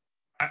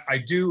I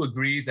do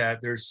agree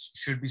that there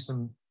should be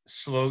some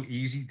slow,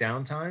 easy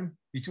downtime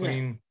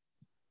between.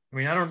 I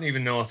mean, I don't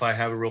even know if I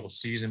have a real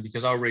season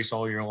because I'll race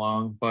all year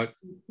long, but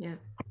I'm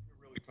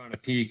really trying to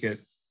peak at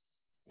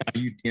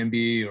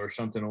UTMB or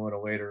something a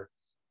little later.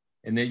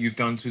 And then you've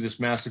done through this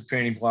massive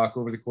training block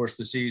over the course of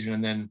the season.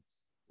 And then,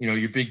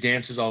 your big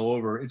dance is all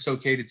over. It's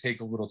okay to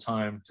take a little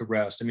time to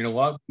rest. I mean,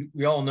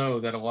 we all know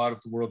that a lot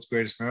of the world's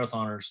greatest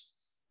marathoners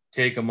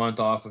take a month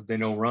off if they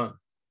don't run,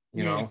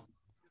 you know,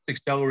 it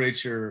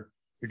accelerates your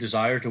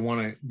desire to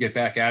want to get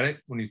back at it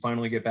when you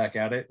finally get back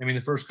at it. I mean,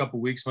 the first couple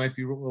of weeks might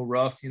be a little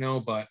rough,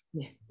 but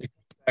it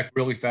comes back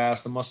really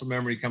fast. The muscle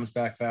memory comes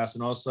back fast,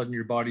 and all of a sudden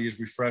your body is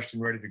refreshed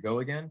and ready to go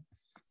again.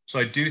 So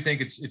I do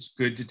think it's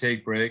good to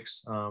take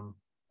breaks.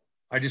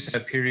 I just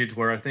have periods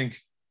where I think,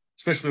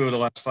 especially over the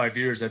last 5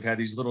 years, I've had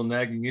these little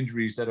nagging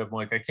injuries that I'm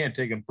like, I can't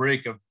take a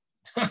break. Of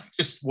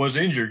just was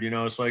injured,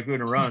 so I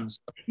couldn't run. So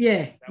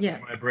that was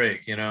my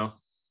break,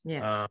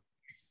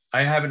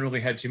 I haven't really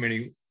had too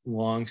many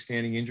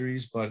long-standing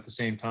injuries, but at the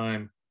same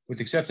time, with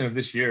the exception of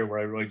this year where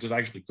I really just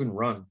actually couldn't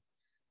run,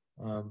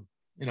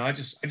 I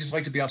just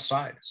like to be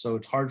outside. So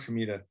it's hard for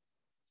me to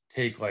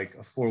take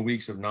like 4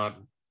 weeks of not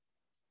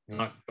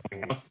going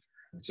out.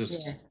 It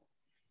just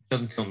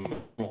doesn't feel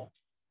normal.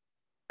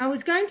 I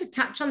was going to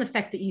touch on the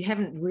fact that you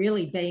haven't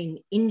really been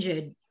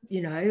injured,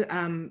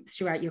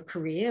 throughout your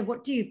career.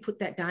 What do you put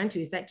that down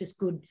to? Is that just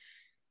good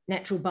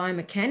natural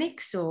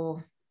biomechanics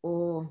or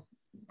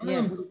I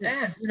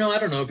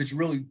don't know if it's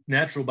really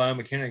natural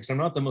biomechanics. I'm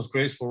not the most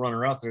graceful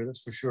runner out there,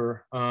 that's for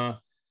sure.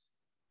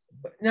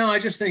 But no, I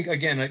just think,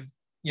 again,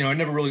 I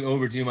never really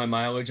overdo my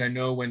mileage. I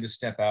know when to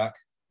step back,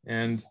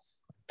 and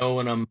I know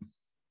when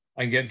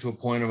I get to a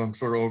point of I'm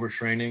sort of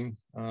overtraining.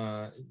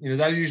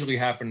 That usually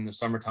happens in the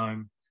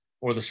summertime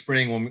or the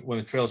spring when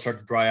the trails start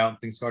to dry out and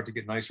things start to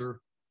get nicer.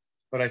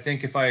 But I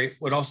think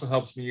what also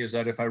helps me is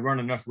that if I run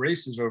enough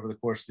races over the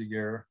course of the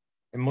year,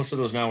 and most of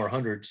those now are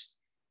hundreds,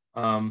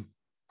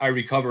 I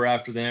recover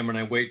after them and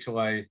I wait till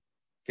I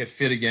get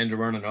fit again to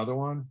run another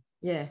one.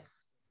 Yeah.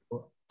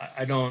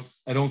 I don't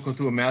go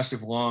through a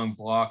massive long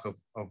block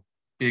of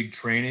big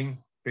training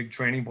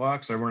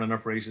blocks. I run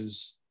enough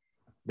races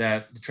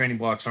that the training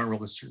blocks aren't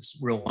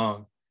real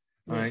long.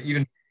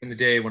 Even in the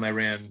day when I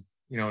ran,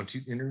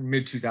 in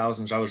mid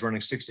 2000s, I was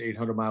running 600 to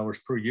 800 miles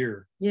per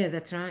year. Yeah,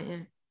 that's right. Yeah.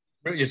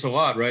 It's a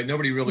lot, right?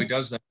 Nobody really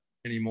does that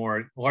anymore.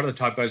 A lot of the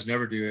top guys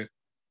never do it.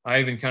 I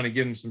even kind of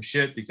give them some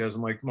shit because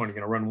I'm like, come on, you're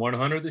going to run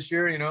 100 this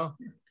year,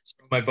 So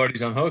my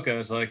buddies on Hoka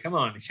is like, come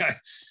on.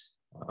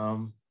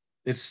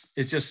 It's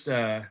just,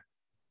 it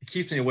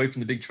keeps me away from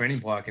the big training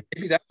block. And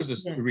maybe that was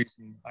just the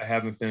reason I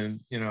haven't been,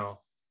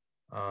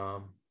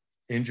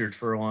 injured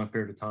for a long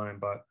period of time.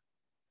 But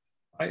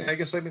I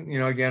guess I've been,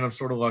 again, I'm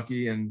sort of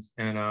lucky and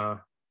I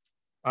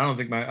don't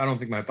think my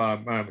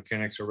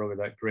biomechanics are really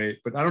that great,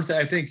 but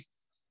I think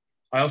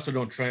I also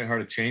don't try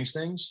hard to change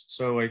things.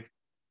 So like,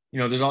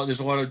 there's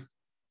a lot of,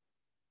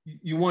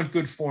 you want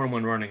good form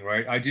when running,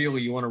 right?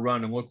 Ideally, you want to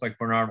run and look like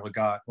Bernard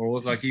Lagat or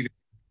look like even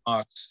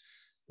Ox,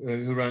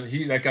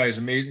 that guy is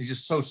amazing. He's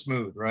just so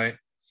smooth, right?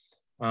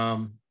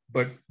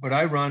 But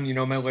I run,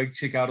 my legs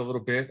kick out a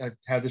little bit. I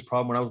had this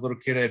problem when I was a little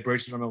kid. I had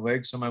braces on my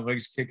legs, so my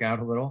legs kick out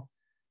a little.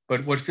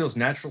 But what feels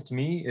natural to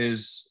me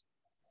is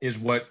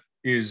what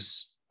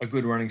is a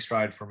good running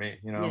stride for me,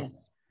 And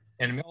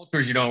in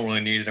ultras, you don't really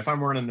need it. If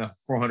I'm running a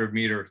 400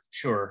 meter,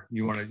 sure,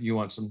 you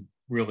want some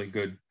really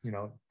good,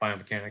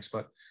 biomechanics.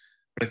 But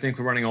I think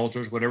for running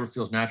ultras, whatever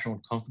feels natural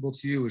and comfortable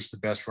to you is the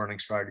best running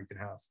stride you can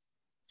have.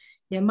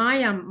 Yeah,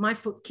 my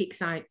foot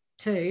kicks out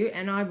too,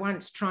 and I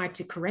once tried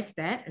to correct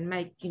that and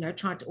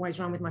tried to always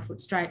run with my foot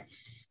straight,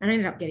 and I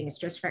ended up getting a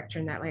stress fracture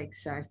in that leg.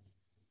 So.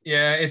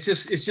 Yeah, it's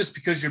just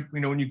because you're,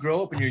 when you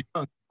grow up and you're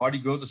young, body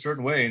grows a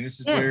certain way, and this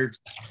is where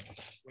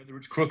whether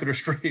it's crooked or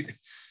straight,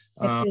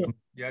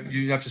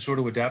 you have to sort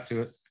of adapt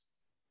to it.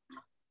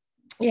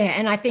 Yeah,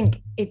 and I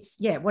think it's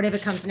whatever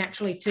comes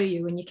naturally to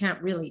you, and you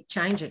can't really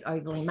change it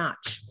overly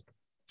much.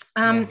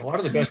 A lot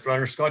of the best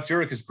runners, Scott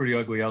Jurek is pretty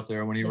ugly out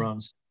there when he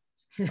runs,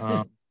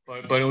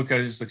 but look at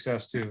his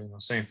success too.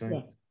 Same thing.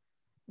 Yeah,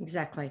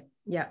 exactly.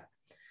 Yeah.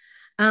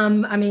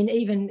 I mean,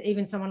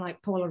 even someone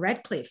like Paula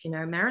Radcliffe,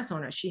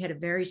 marathoner, she had a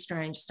very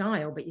strange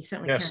style, but you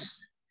certainly can't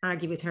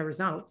argue with her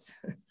results.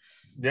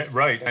 Yeah,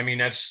 right. I mean,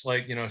 that's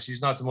like,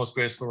 she's not the most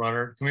graceful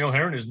runner. Camille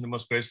Herron isn't the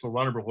most graceful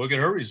runner, but look at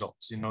her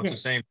results. It's the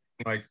same.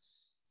 Like,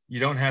 it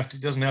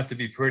doesn't have to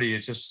be pretty.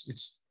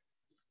 It's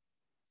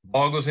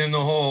ball goes in the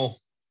hole.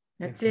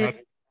 That's it.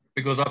 If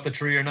it goes off the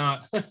tree or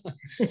not.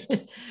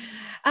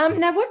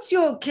 Now, what's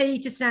your key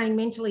to staying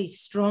mentally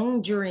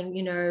strong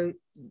during,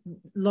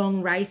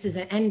 long races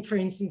and for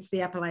instance,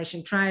 the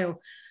Appalachian Trail?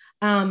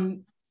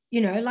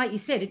 Like you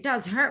said, it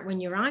does hurt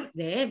when you're out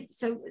there.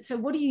 So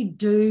what do you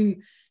do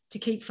to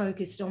keep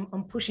focused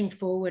on pushing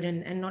forward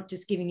and not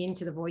just giving in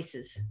to the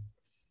voices?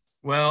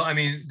 Well, I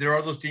mean, there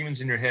are those demons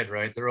in your head,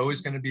 right? They're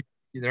always going to be,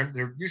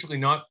 they're usually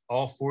not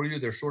all for you.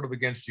 They're sort of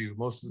against you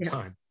most of the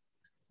time.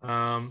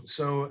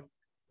 So,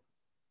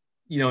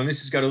 and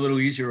this has got a little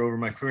easier over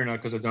my career now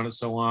because I've done it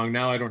so long.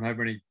 Now I don't have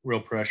any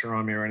real pressure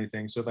on me or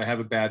anything. So if I have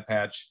a bad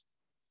patch,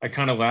 I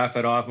kind of laugh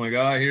it off. I'm like,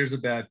 oh, here's the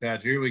bad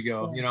patch. Here we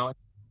go.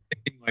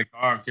 Like,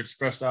 oh, get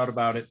stressed out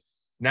about it.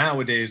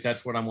 Nowadays,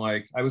 that's what I'm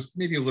like. I was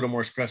maybe a little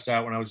more stressed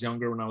out when I was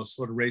younger, when I was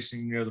sort of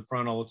racing near the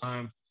front all the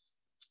time.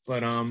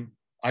 But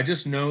I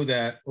just know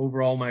that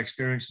overall my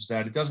experience is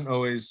that it doesn't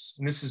always,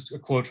 and this is a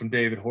quote from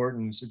David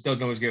Hortons, it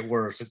doesn't always get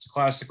worse. It's a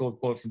classical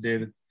quote from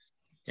David.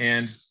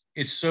 And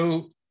it's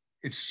so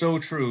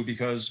true,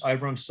 because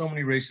I've run so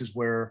many races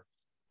where,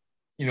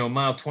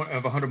 mile 20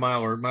 of 100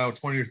 mile or mile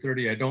 20 or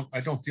 30, I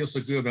don't feel so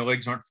good. My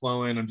legs aren't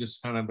flowing. I'm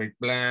just kind of like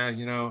blah,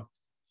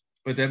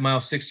 but that mile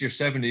 60 or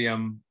 70,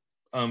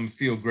 I'm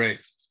feel great.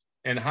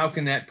 And how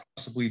can that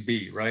possibly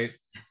be, right?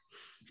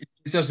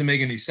 It doesn't make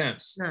any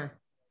sense. No.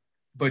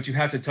 But you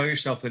have to tell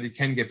yourself that it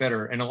can get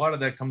better. And a lot of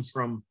that comes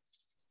from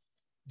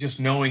just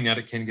knowing that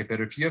it can get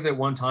better. If you have that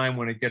one time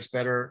when it gets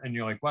better and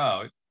you're like,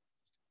 wow,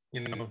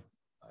 I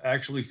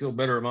actually feel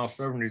better at mile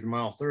 70 to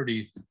mile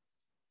 30.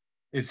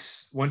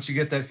 It's once you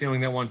get that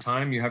feeling that one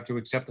time, you have to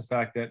accept the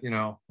fact that,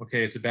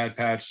 okay, it's a bad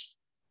patch.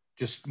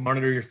 Just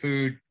monitor your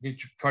food,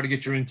 try to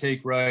get your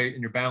intake right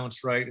and your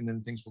balance right, and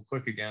then things will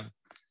click again.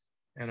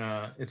 And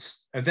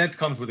that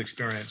comes with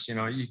experience.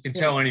 You can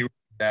tell any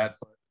that,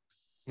 but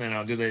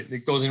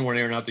it goes in one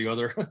ear and out the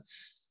other.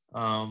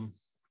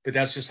 But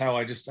that's just how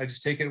I just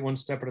take it one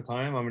step at a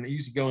time. I'm an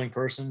easygoing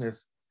person. If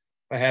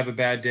I have a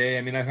bad day,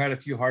 I've had a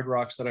few hard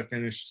rocks that I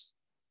finished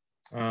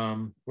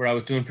where I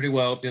was doing pretty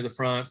well up near the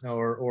front,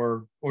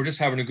 or just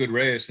having a good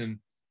race. And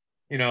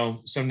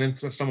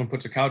someone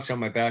puts a couch on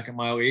my back at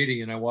mile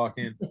 80 and I walk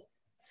in.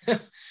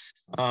 But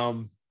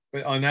on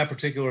that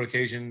particular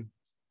occasion,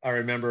 I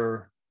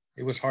remember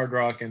it was hard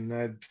rock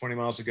and 20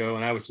 miles ago,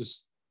 and I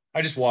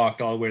just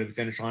walked all the way to the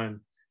finish line.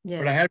 Yeah.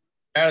 But I had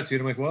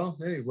attitude. I'm like, well,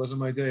 hey, it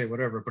wasn't my day,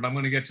 whatever, but I'm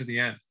going to get to the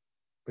end.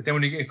 But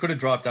then it could have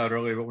dropped out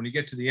earlier, but when you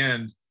get to the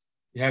end,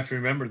 you have to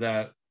remember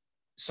that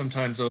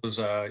sometimes those,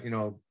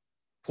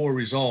 poor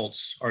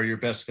results are your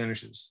best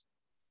finishes,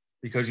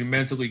 because you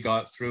mentally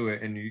got through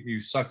it and you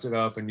sucked it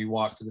up and you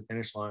walked to the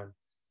finish line.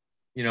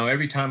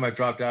 Every time I've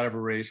dropped out of a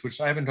race, which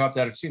I haven't dropped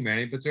out of too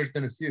many, but there's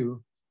been a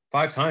few,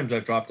 5 times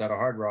I've dropped out of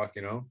hard rock,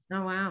 Oh,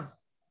 wow.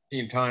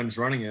 15 times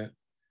running it.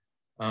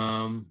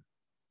 After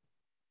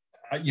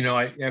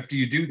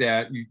you do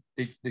that,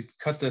 they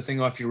cut the thing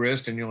off your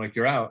wrist and you're like,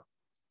 you're out.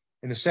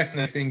 And the second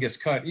that thing gets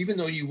cut, even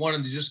though you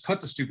wanted to just cut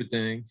the stupid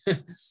thing,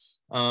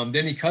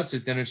 then he cuts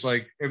it. Then it's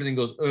like everything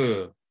goes,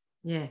 ugh.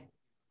 Yeah.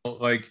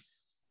 Like,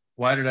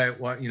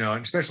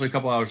 especially a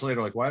couple hours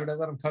later, like, why did I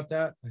let him cut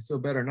that? I feel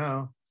better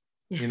now.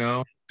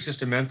 Yeah. It's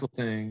just a mental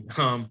thing.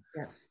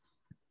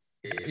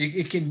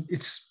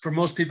 It's for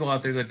most people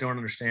out there that don't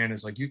understand,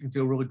 it's like you can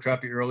feel really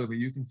crappy early, but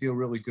you can feel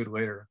really good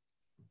later.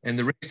 And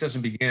the race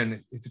doesn't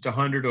begin if it's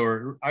 100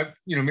 or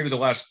maybe the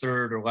last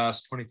third or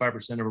last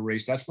 25% of a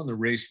race. That's when the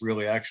race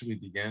really actually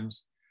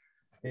begins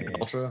in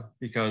ultra,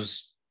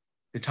 because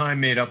the time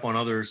made up on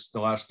others,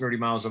 the last 30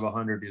 miles of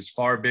 100 is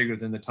far bigger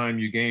than the time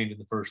you gained in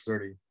the first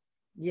 30.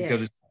 Yeah.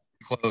 Because it's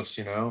close,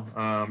 you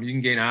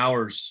can gain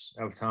hours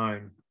of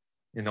time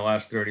in the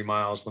last 30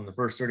 miles. When the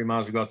first 30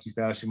 miles you go too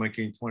fast, you might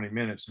gain 20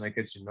 minutes and that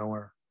gets you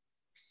nowhere.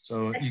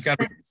 So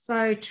that's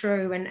so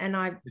true. And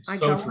I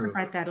go on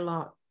about that a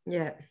lot.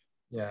 Yeah.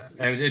 Yeah.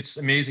 And it's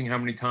amazing how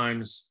many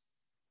times,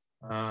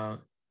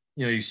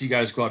 you see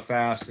guys go out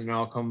fast, and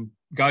I'll come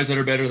guys that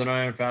are better than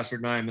I am, faster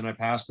than I am, and I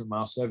pass them at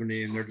mile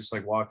 70 and they're just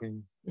like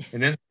walking,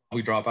 and then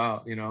we drop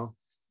out,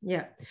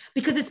 Yeah.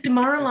 Because it's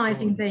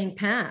demoralizing being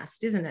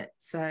passed, isn't it?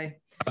 So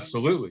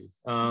absolutely.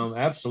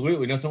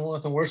 Absolutely.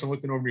 Nothing worse than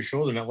looking over your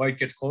shoulder and that light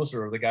gets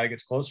closer or the guy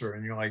gets closer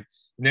and you're like,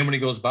 and then when he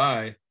goes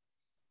by,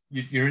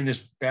 you're in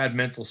this bad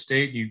mental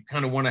state. You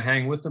kind of want to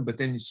hang with them, but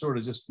then you sort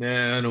of just,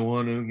 I don't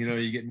want to,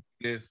 you get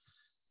negative.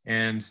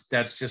 And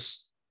that's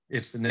just,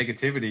 it's the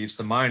negativity. It's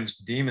the mind, it's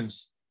the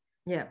demons.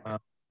 Yeah.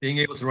 Being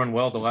able to run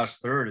well the last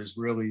third is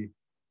really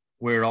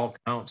where it all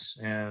counts.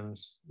 And,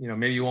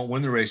 maybe you won't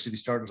win the race if you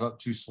start up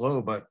too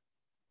slow, but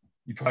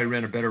you probably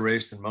ran a better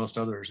race than most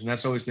others. And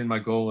that's always been my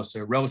goal, is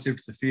to, relative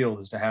to the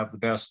field, is to have the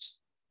best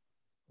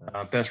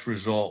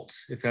result,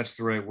 if that's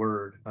the right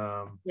word.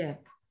 Yeah.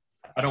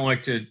 I don't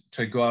like to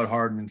go out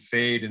hard and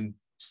fade and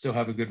still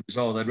have a good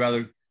result. I'd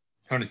rather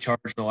kind of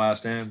charge the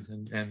last end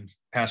and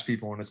pass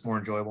people when it's more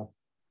enjoyable.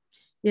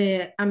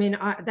 Yeah,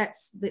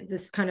 that's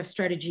this kind of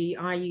strategy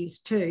I use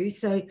too.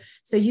 So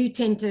you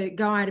tend to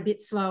go out a bit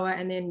slower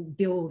and then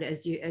build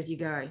as you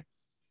go.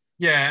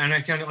 Yeah, and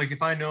I kind of like,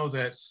 if I know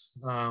that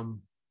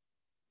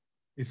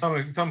if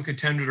I'm a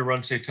contender to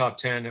run, say, top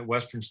 10 at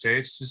Western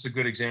States, this is a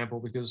good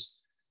example,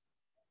 because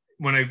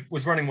when I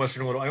was running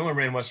Western, I only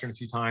ran Western a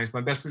few times.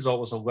 My best result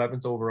was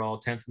 11th overall,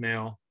 10th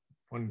male.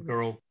 One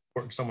girl,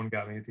 someone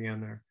got me at the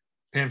end there,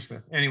 Pam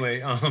Smith.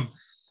 Anyway,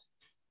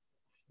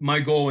 my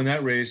goal in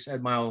that race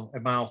at mile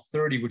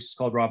 30, which is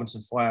called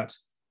Robinson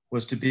Flats,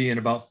 was to be in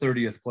about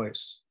 30th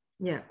place.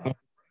 Yeah.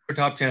 For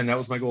top 10, that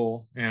was my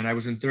goal, and I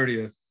was in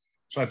 30th.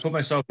 So I put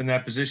myself in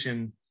that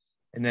position,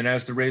 and then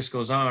as the race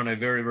goes on, I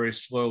very, very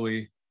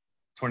slowly,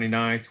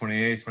 29th,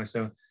 28th,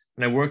 27th,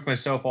 and I worked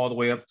myself all the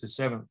way up to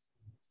 7th.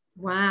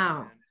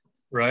 Wow.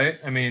 right?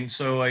 I mean,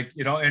 so like,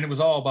 you know, and it was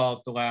all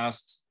about the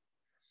last,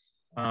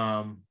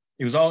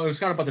 it was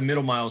kind of about the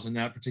middle miles in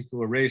that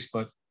particular race,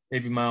 but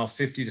maybe mile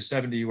 50 to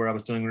 70 where I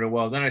was doing real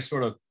well. Then I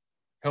sort of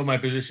held my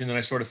position, and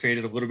I sort of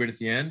faded a little bit at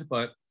the end,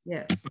 but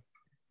Yeah.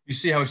 you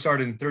see how I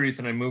started in 30th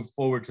and I moved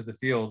forward to the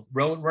field,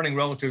 running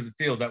relative to the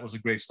field. That was a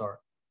great start.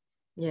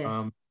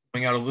 Yeah.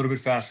 Going out a little bit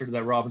faster to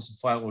that Robinson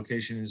Flat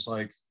location is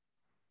like,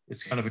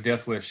 it's kind of a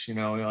death wish, you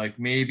know, like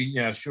maybe,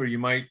 yeah, sure, you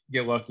might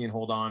get lucky and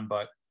hold on,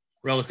 but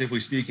relatively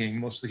speaking,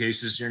 most of the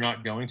cases you're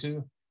not going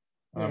to,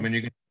 and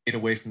you're going to get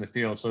away from the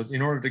field. So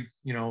in order to,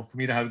 you know, for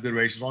me to have a good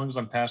race, as long as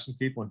I'm passing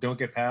people and don't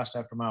get passed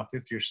after mile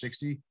 50 or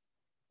 60,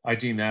 I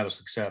deem that a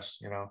success,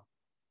 you know.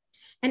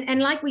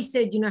 And like we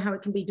said, you know how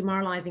it can be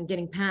demoralizing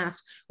getting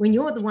past. When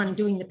you're the one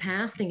doing the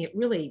passing, it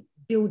really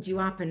builds you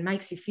up and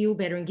makes you feel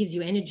better and gives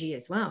you energy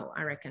as well,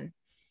 I reckon.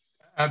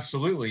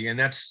 Absolutely. And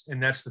that's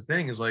the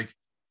thing is like,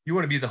 you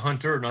want to be the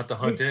hunter, not the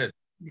hunted.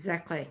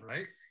 Exactly.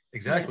 Right.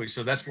 Exactly. Yeah.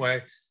 So that's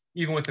why,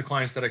 even with the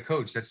clients that I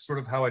coach, that's sort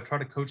of how I try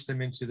to coach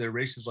them into their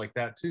races like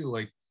that too.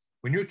 Like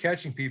when you're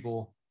catching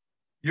people,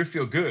 you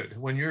feel good.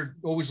 When you're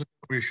always looking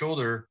over your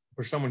shoulder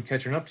for someone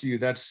catching up to you,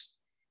 that's,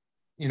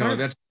 you know,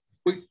 that's,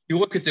 you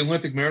look at the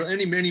Olympic marathon,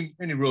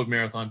 any road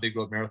marathon, big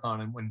road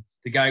marathon, and when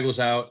the guy goes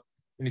out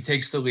and he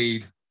takes the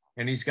lead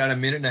and he's got a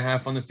minute and a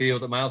half on the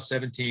field at mile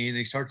 17, and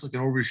he starts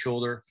looking over his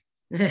shoulder.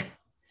 The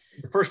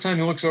first time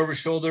he looks over his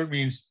shoulder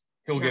means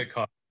he'll get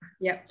caught.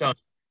 Yep. Done.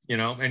 You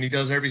know, and he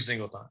does every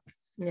single time.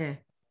 Yeah.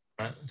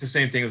 It's the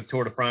same thing with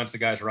Tour de France. The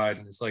guys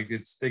riding, it's like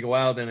they go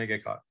out, then they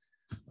get caught.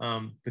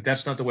 But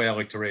that's not the way I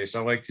like to race. I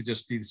like to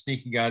just be the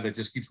sneaky guy that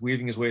just keeps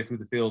weaving his way through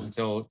the field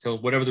until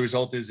whatever the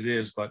result is, it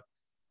is. But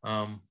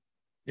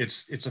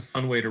it's a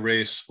fun way to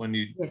race when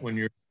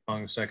you're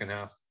on the second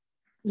half.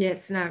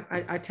 Yes, no,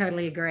 I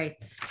totally agree.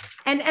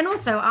 And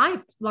also I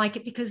like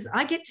it because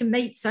I get to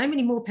meet so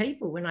many more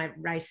people when I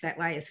race that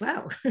way as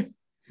well.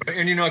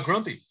 And you're not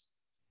grumpy.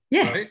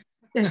 Yeah. Right?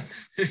 Yeah.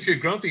 If you're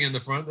grumpy in the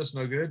front, that's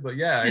no good. But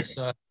yeah, it's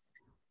I've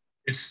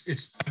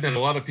met a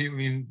lot of people. I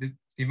mean,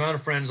 the amount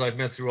of friends I've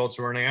met through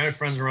ultra running, I have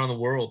friends around the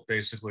world,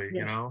 basically,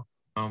 you know.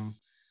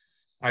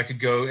 I could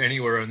go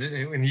anywhere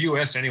in the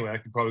US anyway. I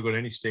could probably go to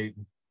any state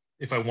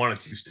if I wanted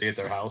to stay at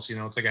their house. You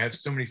know, it's like I have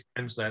so many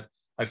friends that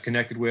I've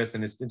connected with,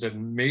 and it's an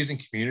amazing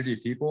community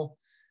of people.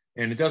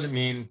 And it doesn't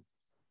mean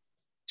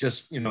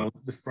just, you know,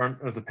 the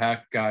front of the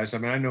pack guys. I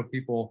mean, I know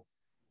people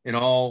in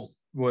all,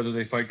 whether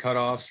they fight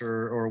cutoffs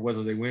or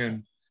whether they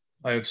win.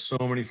 I have so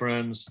many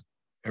friends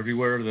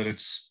everywhere that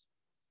it's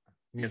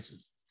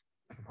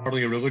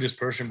hardly a religious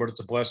person, but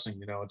it's a blessing.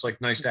 You know, it's like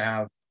nice to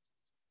have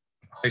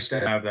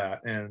that.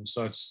 And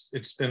so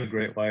it's been a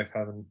great life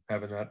having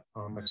that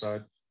on my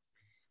side.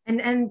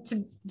 And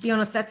to be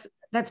honest,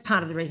 that's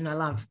part of the reason I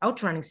love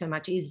ultra running so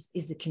much is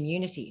the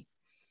community.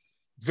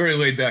 It's a very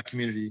laid back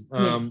community.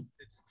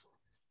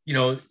 You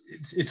know,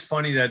 it's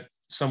funny that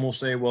some will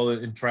say, well,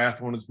 in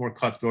triathlon it's more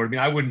cutthroat. I mean,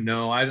 I wouldn't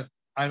know.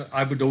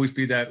 I would always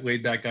be that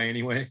laid back guy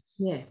anyway.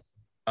 Yeah.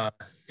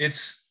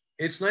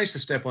 It's nice to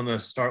step on the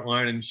start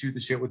line and shoot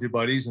the shit with your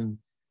buddies and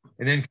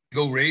then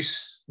go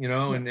race, you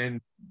know,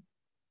 and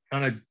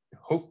kind of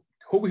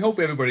hope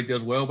everybody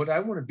does well, but I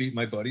want to beat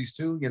my buddies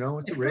too, you know.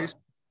 It's a race.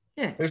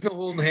 Yeah. There's no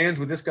holding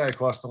hands with this guy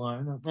across the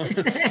line.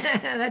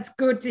 That's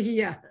good to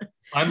hear.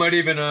 I might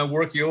even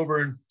work you over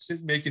and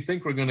make you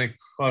think we're going to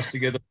cross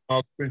together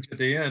all sprint at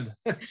the end.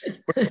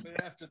 But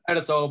after that,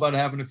 it's all about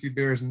having a few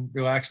beers and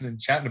relaxing and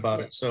chatting about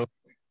it. So,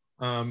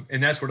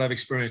 and that's what I've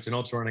experienced in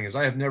ultra running is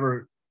I have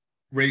never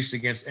raced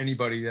against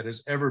anybody that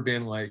has ever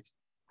been like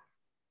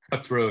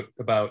cutthroat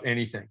about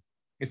anything.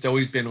 It's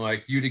always been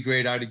like, you did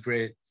great, I did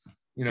great,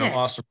 you know,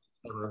 awesome.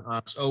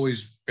 It's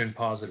always been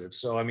positive.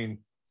 So, I mean,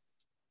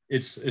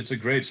 it's a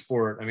great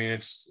sport. I mean,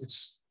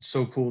 it's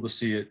so cool to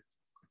see it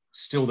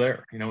still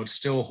there. You know, it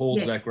still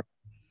holds that grasp.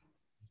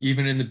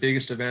 Even in the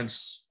biggest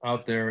events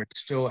out there, it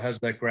still has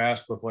that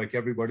grasp of like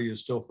everybody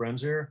is still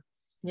friends here.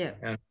 Yeah.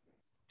 And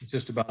it's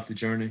just about the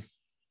journey.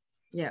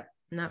 Yeah.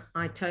 No,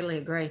 I totally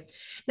agree.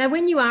 Now,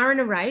 when you are in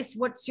a race,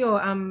 what's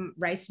your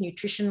race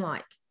nutrition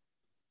like?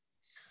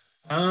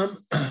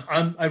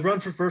 I run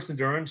for First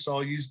Endurance, so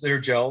I'll use their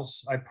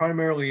gels. I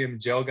primarily am a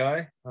gel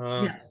guy.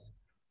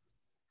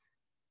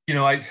 You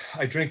know, I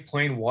drink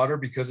plain water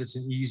because it's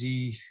an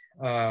easy,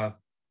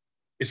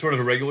 it's sort of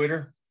a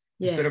regulator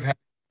instead of having,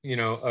 you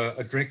know,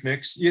 a drink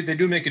mix. Yeah, they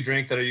do make a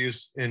drink that I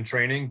use in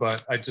training,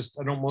 but I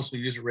don't mostly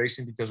use it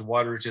racing because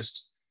water is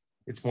just,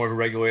 it's more of a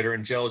regulator,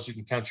 and gels, you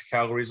can count your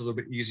calories a little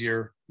bit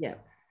easier. Yeah.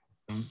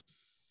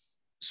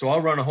 So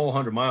I'll run a whole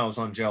 100 miles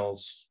on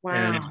gels. Wow.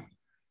 And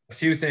a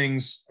few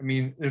things, I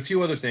mean, a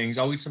few other things.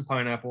 I'll eat some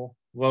pineapple,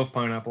 love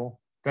pineapple.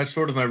 That's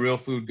sort of my real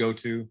food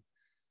go-to.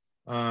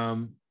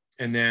 And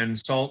then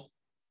salt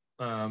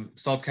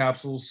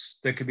capsules.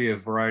 That could be a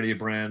variety of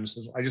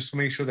brands. I just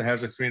make sure that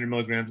has like 300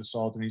 milligrams of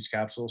salt in each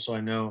capsule, so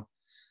I know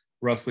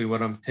roughly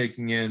what I'm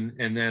taking in.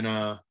 And then,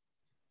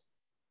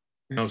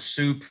 you know,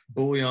 soup,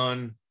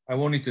 bouillon. I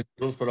won't eat the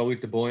noodles, but I'll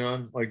eat the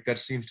bouillon. Like that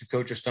seems to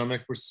coat your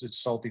stomach, which it's a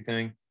salty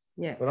thing.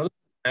 Yeah. But other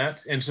than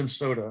that, and some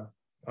soda.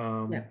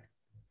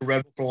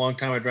 Red Bull for a long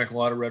time. I drank a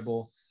lot of Red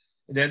Bull.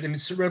 Red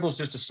Bull's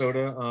just a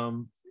soda.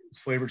 It's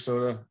flavored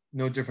soda,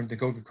 no different than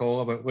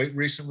Coca-Cola. But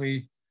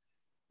recently,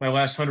 my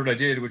last 100 I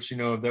did, which,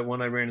 that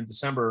one I ran in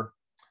December,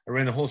 I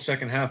ran the whole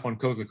second half on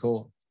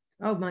Coca-Cola.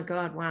 Oh my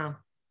God. Wow.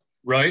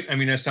 Right. I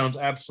mean, that sounds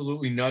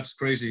absolutely nuts,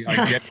 crazy.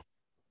 I get it.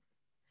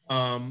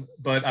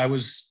 But I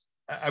was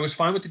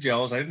fine with the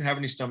gels. I didn't have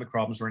any stomach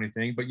problems or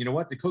anything, but you know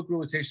what? The Coke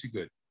really tasted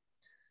good.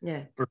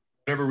 Yeah. For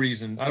whatever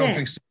reason. I don't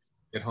drink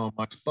at home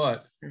much,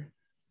 but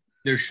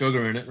there's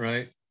sugar in it,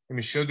 right? I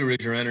mean, sugar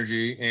is your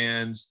energy.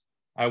 And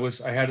I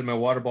had in my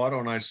water bottle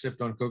and I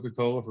sipped on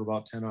Coca-Cola for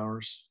about 10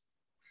 hours.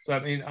 So, I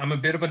mean, I'm a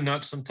bit of a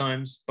nut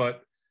sometimes,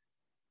 but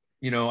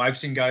I've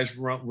seen guys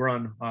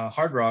run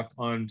Hard Rock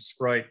on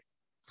Sprite.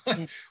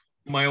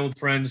 My old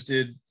friends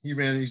did.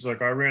 He's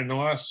like, I ran the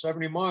last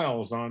 70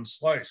 miles on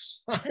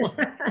Slice.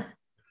 But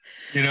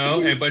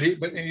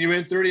he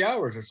ran 30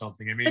 hours or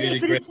something. I mean,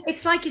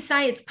 it's like you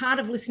say, it's part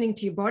of listening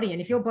to your body.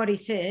 And if your body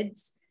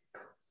says,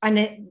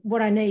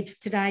 what I need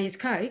today is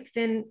Coke,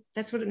 then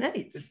that's what it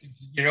needs.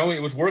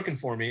 It was working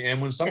for me.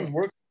 And when something's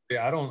working,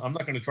 I'm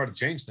not going to try to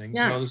change things.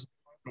 Yeah. There's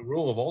the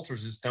rule of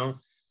ultras is don't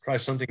try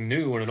something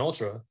new in an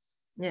ultra.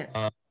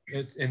 Yeah.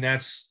 And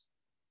that's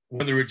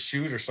whether it's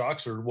shoes or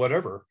socks or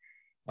whatever.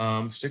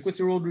 Stick with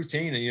your old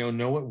routine and,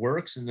 know what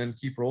works and then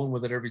keep rolling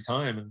with it every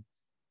time. And,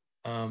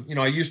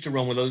 I used to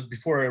run with those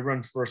before I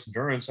run First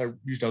Endurance. I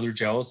used other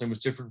gels and it was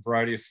different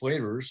variety of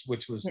flavors,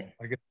 which was,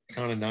 I guess,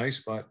 kind of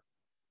nice, but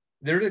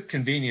there's a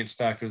convenience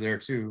factor there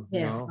too.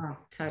 Yeah. Oh,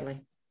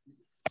 totally.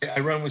 I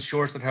run with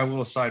shorts that have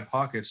little side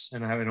pockets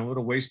and I have a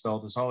little waist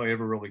belt. That's all I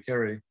ever really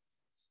carry.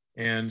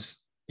 And,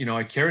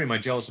 I carry my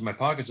gels in my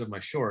pockets of my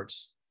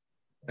shorts.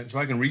 And so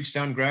I can reach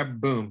down,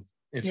 grab, boom.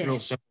 It's real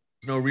simple.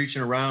 No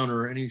reaching around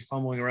or any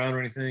fumbling around or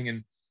anything.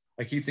 And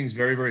I keep things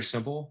very, very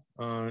simple.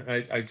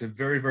 I have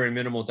very, very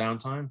minimal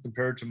downtime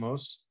compared to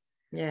most.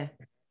 Yeah.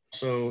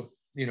 So,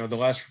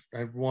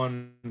 I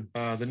won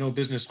the No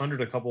Business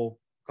 100 a couple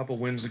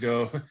wins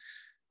ago.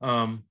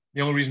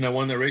 The only reason I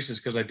won that race is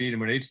because I beat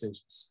him at aid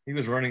stations. He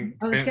was running.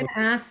 I was going to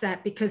ask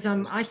that because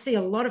I see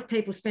a lot of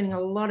people spending a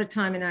lot of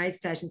time in aid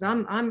stations.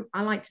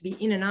 I like to be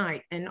in and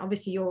out, and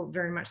obviously you're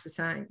very much the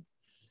same.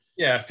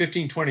 Yeah,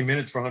 15, 20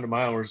 minutes for 100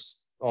 miles.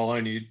 All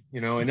I need,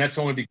 and that's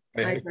only because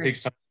it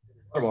takes time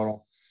to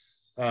bottle.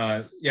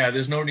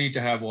 There's no need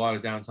to have a lot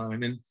of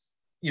downtime, and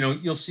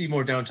you'll see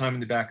more downtime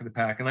in the back of the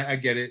pack, and I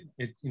get it.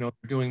 They're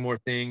doing more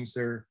things.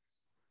 They're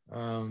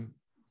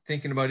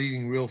thinking about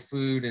eating real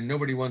food, and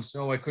nobody wants.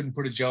 I couldn't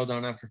put a gel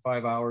down after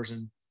 5 hours,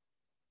 and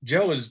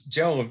gel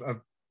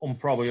of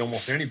probably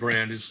almost any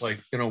brand is like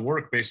going to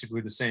work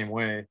basically the same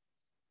way.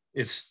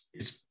 It's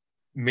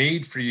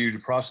made for you to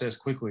process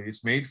quickly.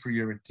 It's made for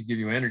you to give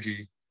you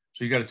energy.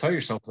 So you got to tell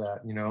yourself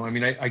that, I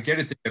mean, I get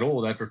it to get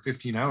old after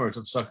 15 hours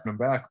of sucking them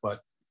back, but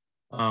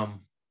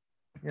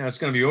it's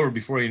going to be over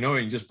before you know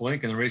it. You just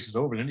blink and the race is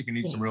over. Then you can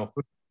eat some real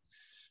food.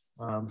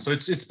 So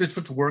it's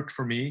what's worked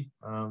for me.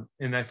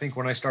 And I think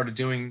when I started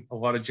doing a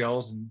lot of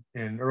gels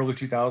in early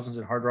 2000s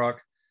at Hard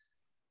Rock,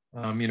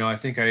 I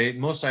think I ate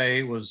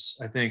was,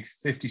 I think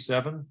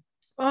 57.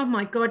 Oh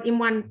my God. In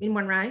one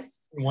race?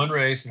 In one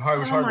race. And it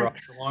was Hard Rock,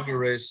 a longer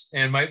race.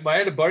 And I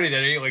had a buddy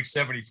that ate like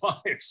 75.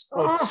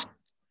 So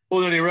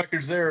pulled any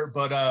records there,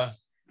 but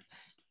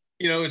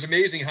it was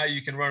amazing how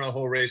you can run a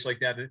whole race like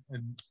that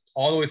and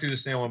all the way through the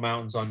Salem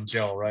Mountains on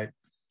gel, right?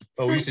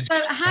 But so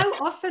how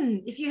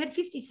often, if you had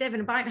 57,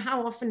 about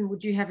how often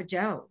would you have a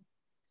gel?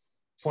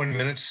 20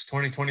 minutes,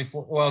 20,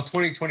 24, well,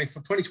 20,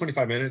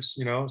 25 minutes,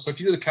 So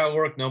if you do the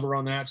caloric number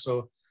on that,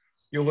 so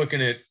you're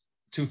looking at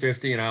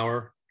 250 an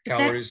hour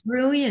calories. That's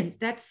brilliant.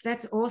 That's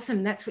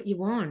awesome. That's what you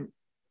want.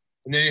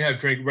 And then you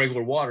drink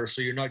regular water.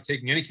 So you're not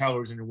taking any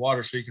calories in your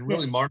water. So you can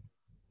really monitor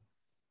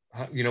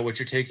what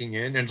you're taking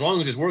in, and as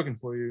long as it's working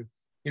for you,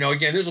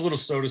 again, there's a little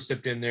soda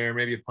sipped in there,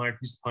 maybe a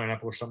piece of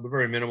pineapple or something, but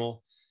very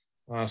minimal.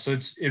 So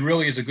it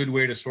really is a good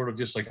way to sort of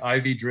just like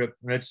IV drip.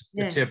 That's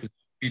the tip, is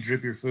IV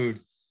drip your food,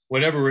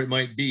 whatever it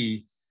might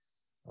be.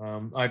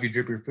 IV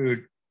drip your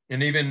food.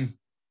 And even,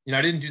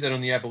 I didn't do that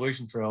on the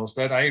Appalachian trails,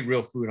 but I ate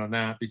real food on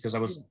that because I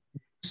was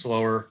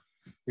slower.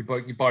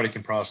 Your body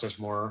can process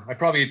more. I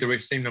probably ate the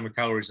same number of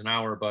calories an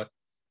hour, but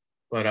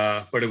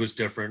it was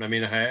different. I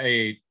mean, I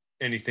ate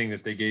anything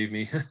that they gave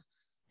me.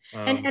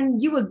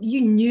 And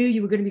you knew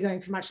you were going to be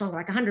going for much longer,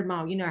 like 100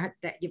 mile,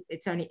 that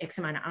it's only X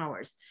amount of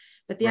hours,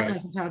 but the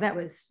Appalachian Trail, that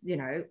was,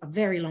 a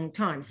very long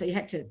time. So you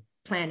had to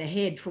plan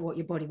ahead for what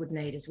your body would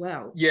need as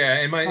well. Yeah.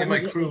 And my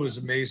crew was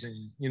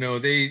amazing.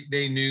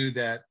 They knew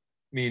that.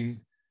 I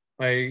mean,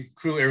 my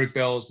crew, Eric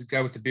Bell, is the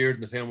guy with the beard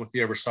in the film, if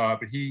you ever saw it,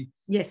 but he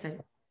was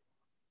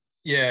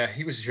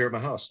here at my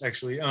house,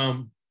 actually.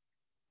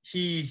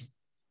 He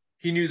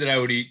knew that I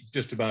would eat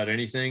just about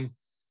anything.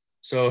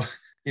 So,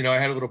 I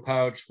had a little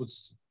pouch with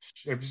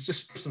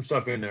just some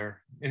stuff in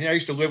there. And I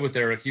used to live with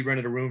Eric. He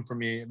rented a room for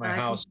me at my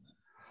house.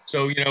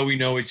 So, we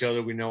know each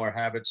other. We know our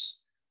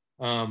habits.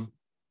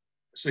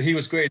 So he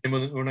was great.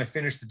 And when I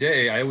finished the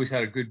day, I always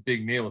had a good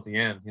big meal at the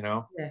end,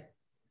 Yeah.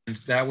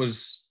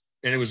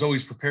 And it was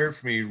always prepared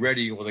for me,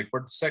 ready. Well, like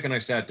the second I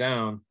sat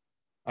down,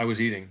 I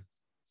was eating.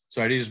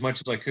 So I'd eat as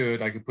much as I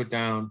could put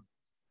down.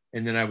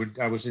 And then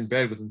I was in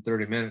bed within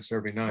 30 minutes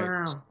every night.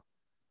 Wow. So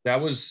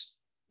that was,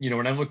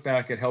 when I look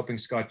back at helping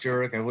Scott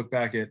Jurek, I look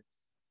back at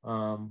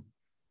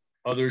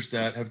others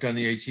that have done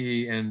the AT,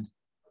 and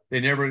they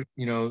never,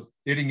 they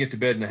didn't get to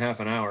bed in a half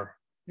an hour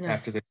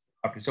after they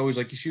stopped. It's always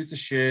like you shoot the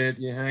shit,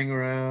 you hang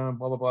around,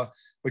 blah, blah, blah,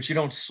 but you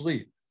don't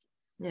sleep.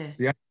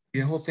 Yeah. The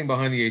whole thing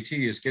behind the AT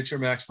is get your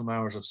maximum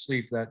hours of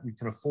sleep that you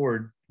can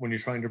afford when you're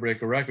trying to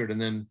break a record.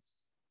 And then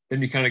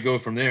you kind of go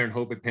from there and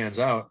hope it pans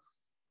out.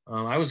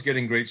 I was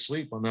getting great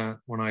sleep on that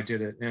when I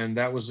did it. And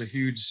that was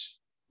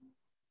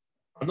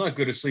I'm not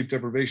good at sleep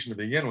deprivation to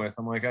begin with.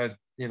 I'm like, I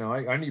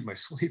need my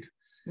sleep.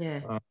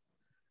 Yeah.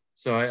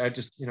 So I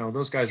just,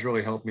 those guys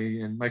really helped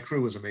me, and my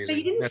crew was amazing. So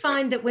you didn't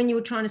find that when you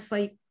were trying to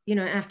sleep,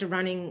 after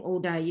running all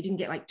day, you didn't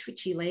get like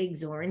twitchy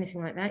legs or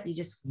anything like that? You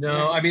just...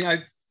 No, I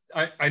mean,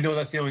 I know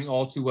that feeling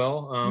all too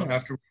well.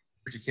 Afterwards,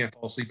 you can't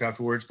fall asleep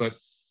afterwards, but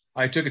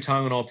I took a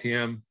Tylenol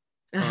PM.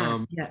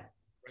 Right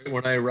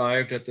when I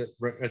arrived at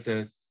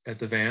the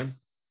van,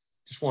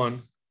 just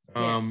one.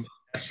 That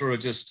sort of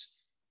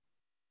just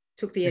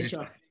took the edge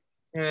off.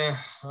 Yeah,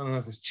 I don't know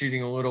if it's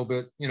cheating a little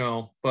bit,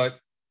 but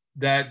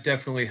that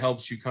definitely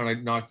helps you kind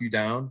of knock you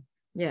down.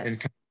 Yeah. And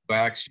kind of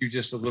relax you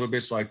just a little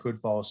bit so I could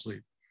fall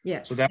asleep.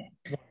 Yeah. So that's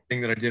one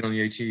thing that I did on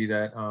the AT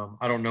that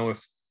I don't know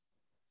if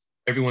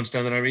everyone's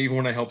done that. I mean, even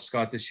when I helped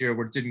Scott this year,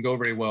 where it didn't go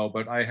very well,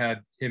 but I had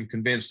him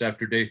convinced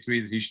after day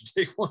 3 that he should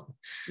take one.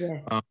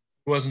 Yeah.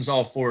 He wasn't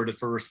all for it at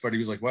first, but he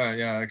was like, wow,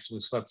 yeah, I actually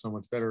slept so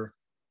much better.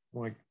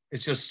 I'm like,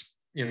 it's just,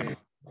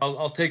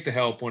 I'll take the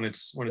help when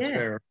it's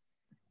fair.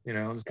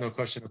 There's no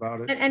question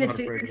about it. And it's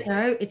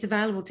it's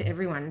available to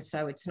everyone,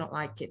 so it's not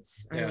like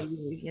it's only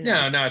you.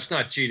 No, it's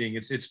not cheating.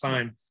 It's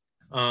fine.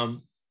 But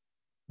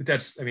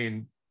that's,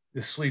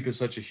 the sleep is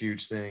such a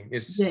huge thing.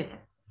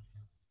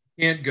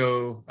 Can't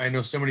go. I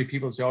know so many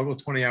people say, I'll go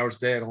 20 hours a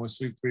day. I only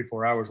sleep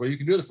 3-4 hours. Well, you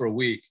can do this for a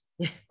week,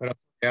 but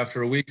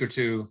after a week or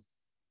two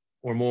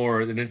or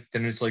more, then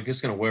it's like,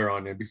 it's going to wear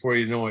on you. Before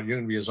you know it, you're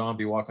going to be a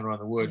zombie walking around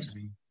the woods,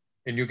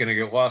 and you're going to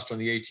get lost on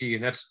the AT,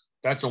 and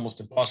that's almost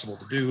impossible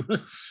to do.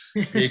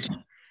 The AT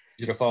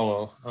easy to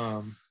follow.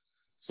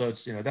 So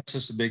it's, that's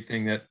just a big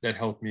thing that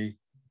helped me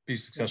be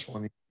successful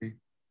in the AT.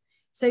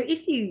 So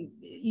if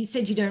you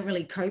said you don't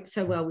really cope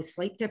so well with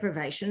sleep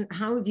deprivation,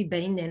 how have you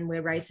been then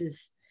where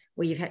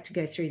you've had to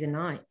go through the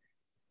night?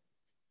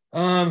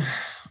 Well,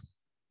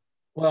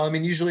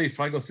 usually if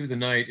I go through the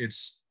night,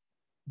 it's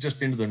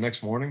just into the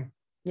next morning.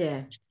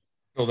 Yeah.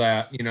 So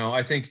that,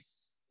 I think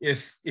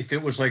if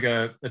it was like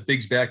a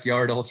Big's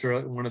Backyard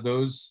Ultra, one of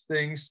those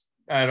things,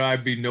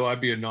 I'd be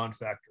a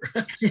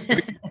non-factor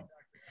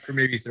for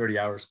maybe 30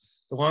 hours.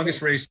 The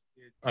longest race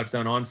I've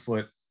done on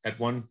foot at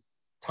one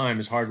time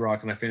is Hard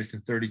Rock, and I finished in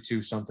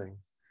 32 something.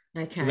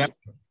 Okay. So that,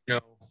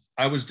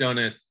 I was done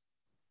at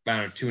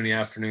about 2 in the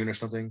afternoon or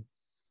something.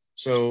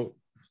 So,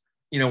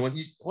 a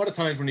lot of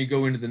times when you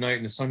go into the night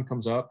and the sun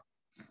comes up,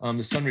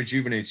 the sun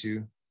rejuvenates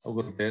you a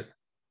little bit.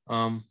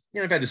 I've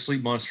had the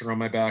sleep monster on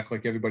my back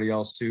like everybody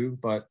else too,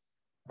 but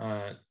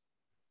the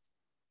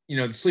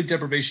sleep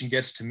deprivation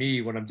gets to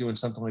me when I'm doing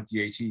something like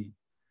the AT.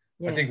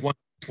 Yeah. I think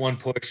one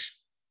push,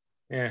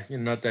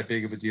 not that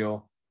big of a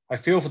deal. I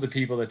feel for the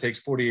people that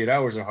takes 48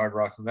 hours at Hard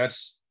Rock, and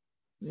that's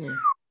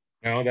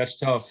that's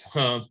tough.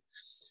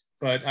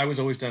 But I was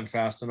always done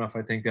fast enough.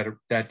 I think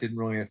that didn't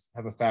really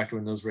have a factor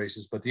in those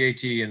races. But the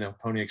AT and the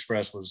Pony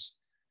Express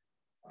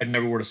I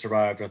never would have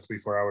survived on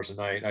 3-4 hours a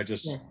night. I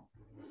just.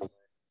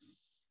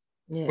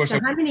 Yeah. So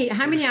how many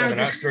hours?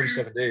 That's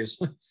 37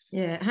 days.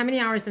 Yeah. How many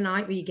hours a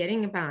night were you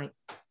getting about?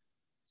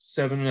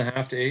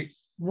 7.5 to 8.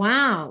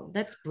 Wow,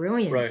 that's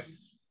brilliant. Right.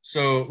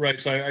 So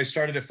I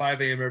started at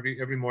 5 a.m.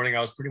 every morning.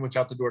 I was pretty much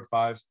out the door at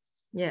 5.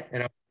 Yeah.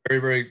 And I was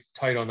very, very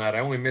tight on that. I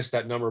only missed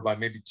that number by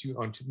maybe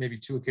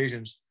two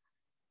occasions.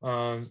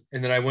 And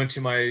then I went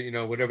to my,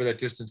 whatever that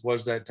distance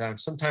was that time.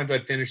 Sometimes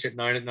I'd finish at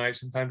 9 at night.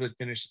 Sometimes I'd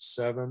finish at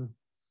 7,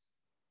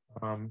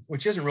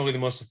 which isn't really the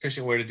most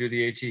efficient way to do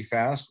the AT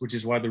fast, which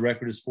is why the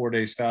record is 4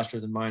 days faster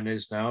than mine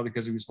is now,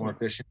 because it was more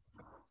efficient.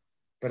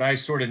 But I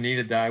sort of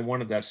needed that. I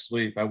wanted that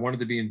sleep. I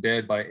wanted to be in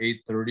bed by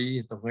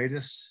 8:30 at the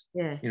latest.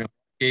 Yeah.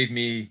 Gave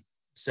me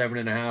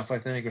 7.5, I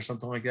think, or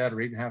something like that, or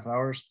 8.5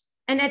 hours.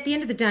 And at the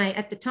end of the day,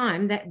 at the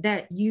time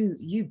that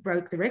you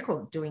broke the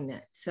record doing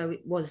that. So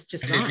it was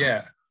just right.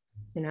 Yeah.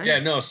 Yeah,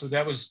 no. So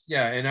that was,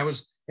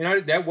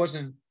 that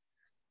wasn't,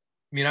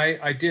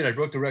 I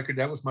broke the record.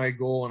 That was my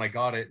goal and I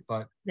got it,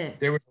 but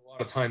there was a lot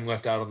of time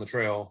left out on the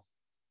trail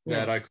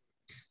that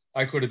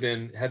I could have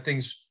been, had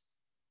things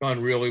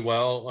gone really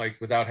well, like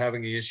without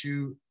having the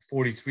issue,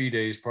 43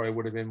 days probably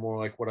would have been more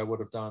like what I would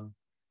have done.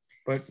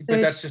 But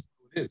that's just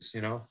what it is,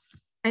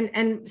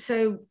 And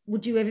so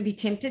would you ever be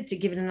tempted to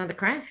give it another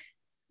crack?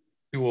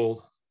 Too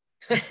old.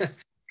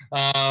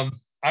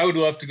 I would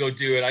love to go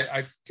do it.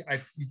 I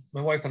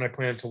my wife and I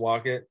plan to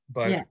walk it,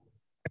 but I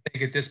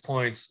think at this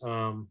point, as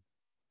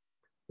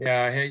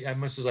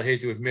much as I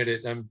hate to admit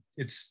it,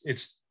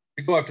 it's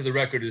to go after the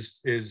record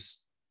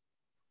is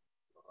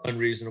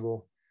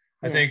unreasonable.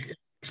 I think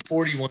it's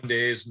 41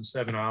 days and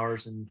 7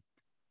 hours, and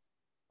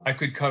I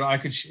could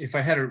if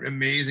I had an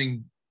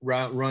amazing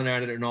run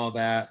at it and all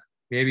that,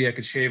 maybe I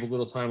could shave a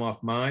little time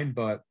off mine,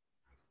 but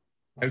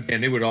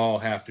again, it would all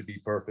have to be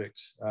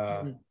perfect.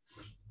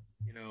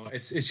 You know,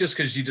 it's just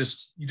because you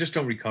just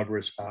don't recover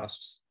as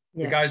fast.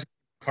 Yeah. The guys,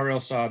 Karel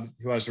Saab,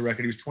 who has the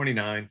record, he was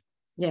 29.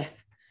 Yeah.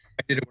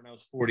 I did it when I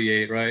was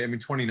 48, right? I mean,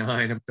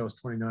 29, I was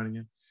 29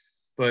 again.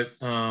 But,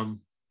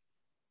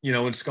 you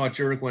know, when Scott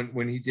Jurek,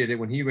 when he did it,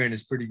 when he ran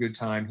his pretty good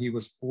time, he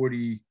was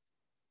 40,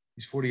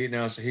 he's 48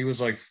 now. So he was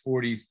like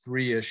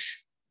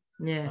 43-ish.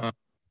 Yeah.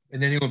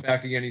 And then he went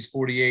back again, he's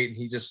 48 and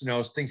he just, you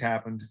know, things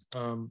happened.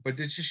 But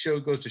it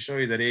just goes to show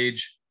you that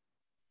age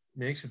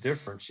makes a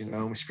difference, you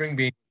know. String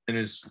being in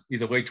his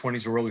either late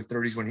 20s or early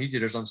 30s when he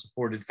did his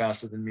unsupported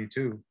faster than me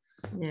too.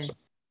 Yeah. So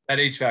that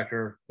age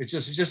factor, it's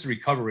just a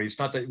recovery. It's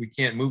not that we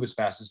can't move as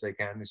fast as they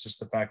can. It's just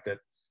the fact that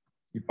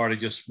your body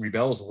just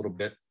rebels a little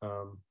bit.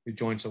 Your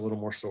joints a little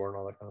more sore and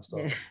all that kind of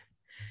stuff. Yeah.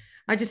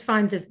 I just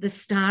find that the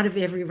start of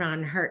every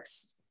run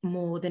hurts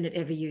more than it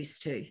ever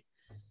used to.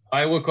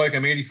 I look like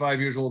I'm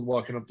 85 years old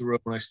walking up the road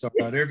when I start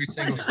out every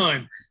single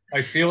time.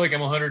 I feel like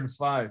I'm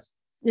 105.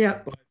 Yeah,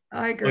 but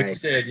I agree. Like you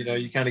said, you know,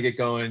 you kind of get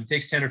going. It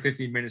takes 10 or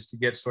 15 minutes to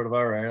get sort of,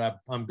 all right,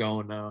 I'm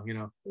going now, you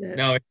know. Yeah.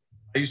 Now,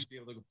 I used to be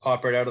able to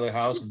pop right out of the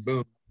house and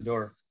boom, the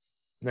door.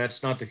 And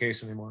that's not the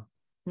case anymore.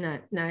 No,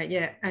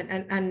 yeah.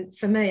 And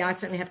for me, I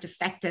certainly have to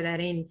factor that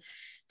in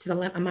to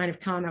the amount of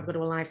time I've got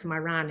to allow for my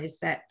run is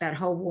that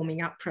whole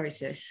warming up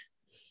process.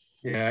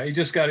 Yeah, you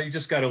just got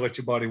to let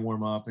your body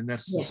warm up. And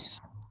that's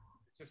just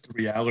the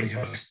reality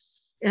of it.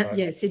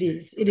 Yes, it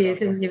is. It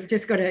is. And you've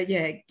just got to,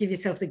 give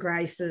yourself the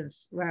grace of,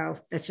 well,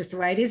 that's just the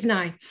way it is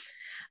now.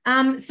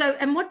 So,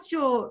 and what's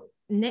your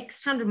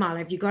next 100 mile?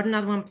 Have you got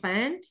another one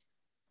planned?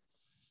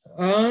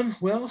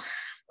 Well,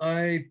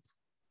 I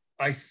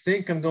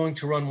think I'm going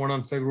to run one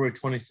on February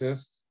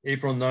 25th,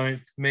 April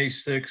 9th, May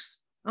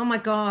 6th. Oh my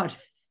God.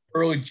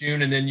 Early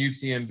June, and then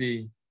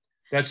UTMB.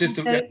 That's it.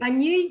 So I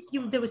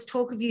knew there was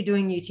talk of you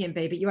doing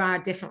UTMB, but you are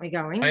definitely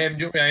going. I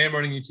am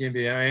running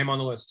UTMB. I am on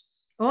the list.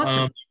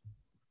 Awesome.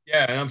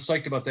 Yeah, and I'm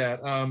psyched about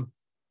that.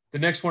 The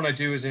next one I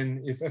do is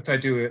if I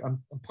do it,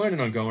 I'm planning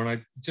on going.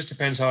 It just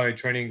depends how my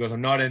training goes.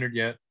 I'm not entered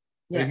yet.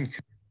 Yeah. I didn't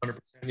 100%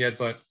 yet,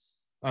 but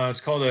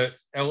it's called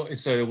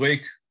it's a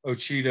Lake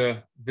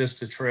Ochita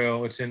Vista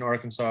Trail. It's in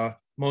Arkansas,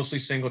 mostly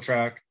single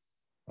track.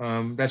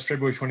 That's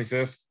February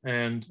 25th,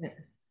 and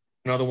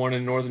another one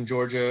in northern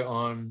Georgia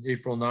on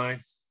April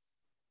 9th.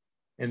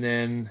 And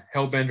then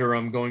Hellbender,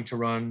 I'm going to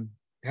run.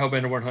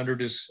 Hellbender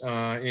 100 is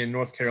in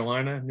North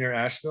Carolina near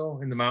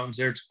Asheville in the mountains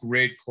there. It's a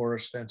great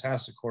course,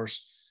 fantastic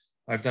course.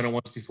 I've done it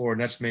once before,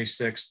 and that's May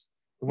 6th.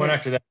 The one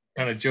after that,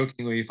 kind of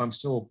jokingly, if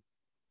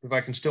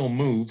I can still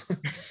move,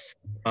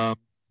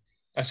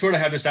 I sort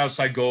of have this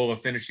outside goal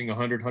of finishing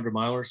 100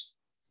 milers.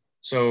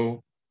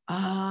 So,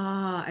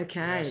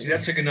 okay. See,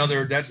 that's like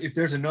if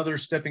there's another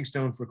stepping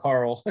stone for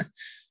Carl,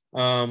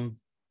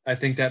 I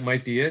think that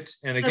might be it.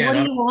 And again, so what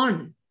are you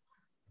on?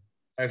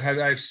 I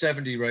have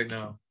 70 right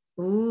now.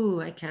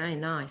 Ooh, okay,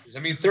 nice. I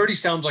mean, 30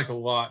 sounds like a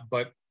lot,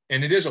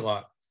 and it is a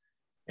lot.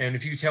 And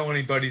if you tell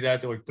anybody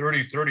that, they're like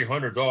 30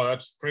 hundreds, oh,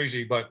 that's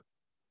crazy. But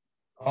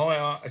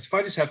if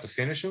I just have to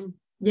finish them,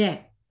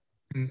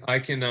 I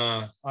can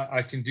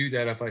do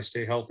that if I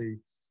stay healthy.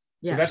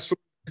 So that's sort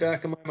of the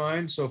back of my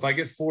mind. So if I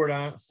get four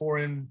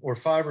in, or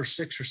 5 or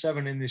 6 or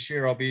 7 in this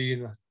year, I'll be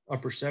in the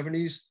upper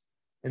 70s.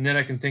 And then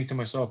I can think to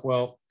myself,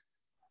 well,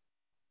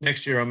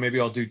 next year maybe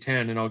I'll do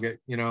 10 and I'll get,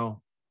 you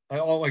know,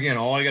 all I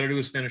got to do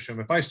is finish them.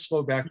 If I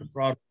slow back the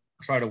throttle,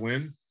 try to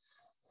win,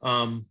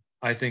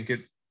 I think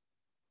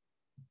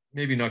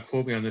maybe not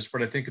quote me on this,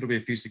 but I think it'll be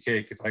a piece of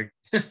cake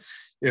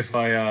if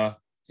I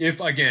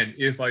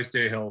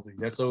stay healthy.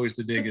 That's always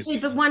the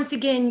biggest. But once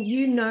again,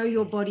 you know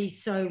your body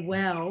so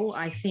well.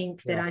 I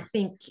think that I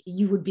think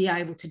you would be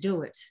able to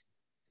do it.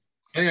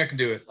 I think I can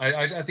do it.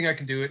 I think I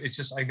can do it. It's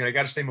just I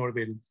got to stay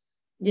motivated.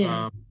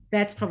 Yeah,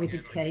 that's probably the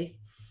key.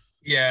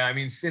 Yeah, I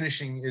mean,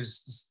 finishing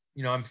is,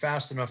 you know, I'm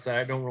fast enough that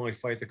I don't really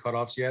fight the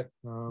cutoffs yet.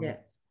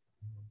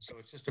 So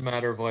it's just a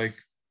matter of like,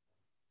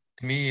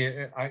 to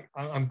me,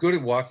 I'm good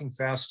at walking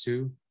fast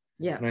too.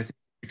 Yeah. And I think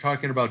you're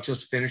talking about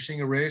just finishing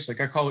a race.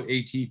 Like I call it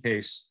AT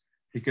pace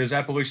because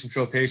Appalachian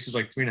Trail pace is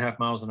like 3.5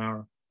 miles an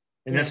hour.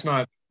 And that's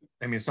not,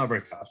 I mean, it's not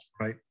very fast,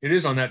 right? It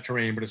is on that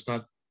terrain, but it's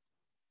not.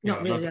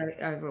 Not really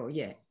overall.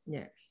 Yeah.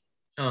 Yeah.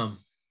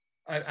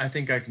 I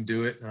think I can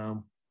do it.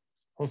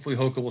 Hopefully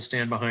Hoka will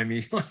stand behind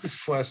me on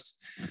this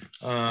quest.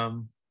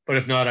 But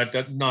if not, I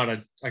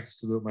can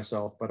still do it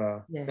myself.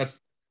 But that's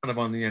kind of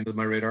on the end of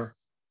my radar.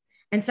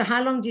 And so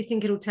how long do you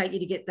think it'll take you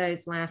to get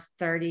those last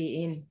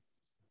 30 in?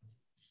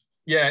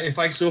 Yeah, if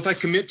I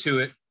commit to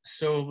it,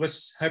 so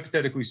let's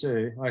hypothetically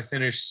say I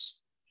finish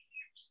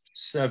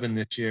 7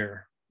 this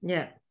year.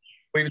 Yeah.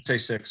 Or even say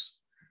 6.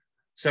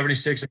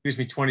 76, it gives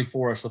me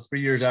 24. So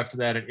 3 years after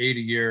that at 8 a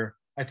year.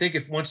 I think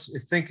if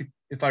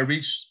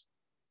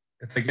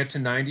I get to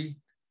 90,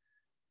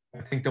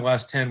 I think the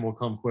last 10 will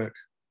come quick.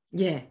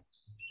 Yeah.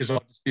 Because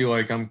I'll just feel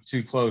like I'm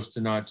too close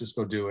to not just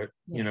go do it,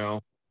 you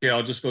know? Yeah,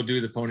 I'll just go do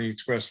the Pony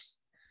Express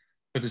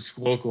because it's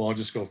local. I'll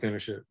just go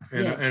finish it.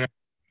 And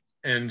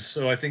And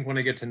so I think when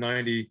I get to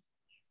 90,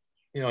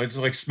 it's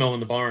like smelling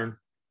the barn.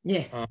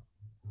 Yes. I'll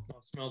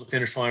smell the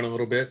finish line a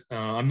little bit.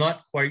 I'm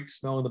not quite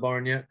smelling the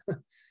barn yet.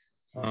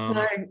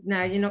 No,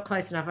 you're not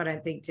close enough, I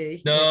don't think,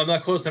 No, I'm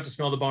not close enough to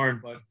smell the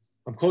barn, but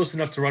I'm close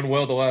enough to run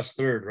well the last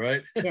third,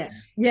 right? Yeah.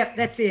 Yep,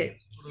 that's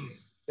it.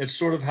 It's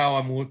sort of how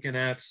I'm looking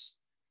at,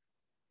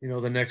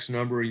 the next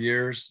number of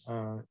years,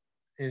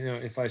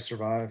 if I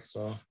survive.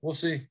 So we'll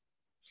see.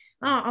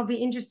 Oh, I'll be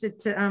interested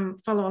to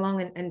follow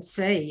along and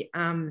see.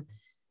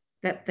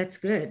 That's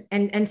good.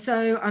 And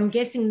so I'm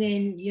guessing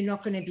then you're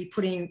not going to be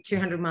putting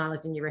 200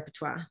 milers in your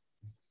repertoire.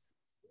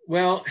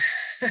 Well,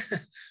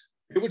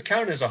 it would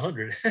count as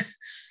 100, but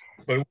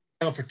it would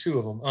count for 2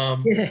 of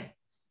them. Yeah.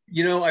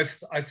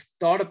 I've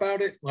thought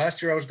about it.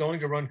 Last year I was going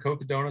to run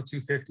Cocodona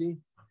 250.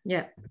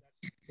 Yeah.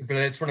 But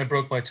that's when I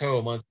broke my toe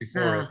a month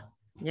before.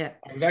 Yeah.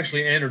 I was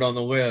actually entered on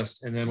the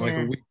list, and then like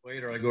a week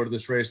later I go to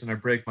this race and I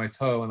break my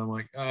toe, and I'm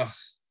like, ugh.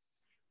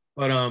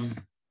 But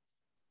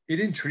it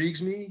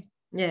intrigues me.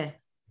 Yeah.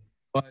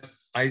 But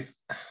I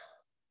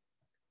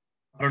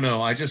don't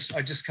know. I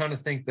just kind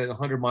of think that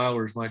 100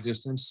 miler is my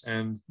distance,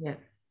 and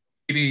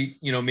maybe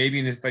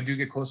if I do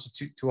get close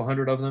to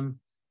 100 of them,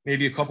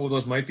 maybe a couple of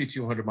those might be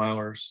 200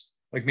 milers.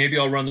 Like maybe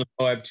I'll run the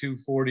Moab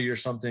 240 or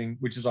something,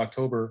 which is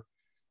October,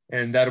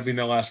 and that'll be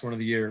my last run of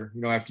the year.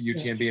 After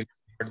UTMB,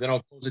 and then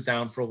I'll close it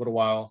down for a little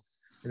while,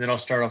 and then I'll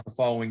start off the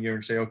following year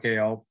and say, okay,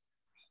 I'm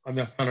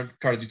going to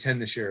try to do 10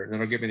 this year, and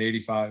then I'll give it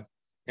 85,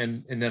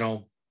 and then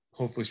I'll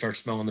hopefully start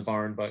smelling the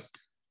barn. But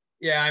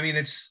yeah, I mean,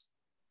 it's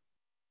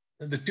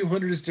the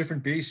 200 is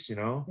different beast,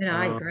 Yeah,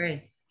 I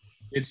agree.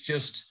 It's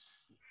just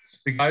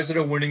the guys that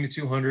are winning the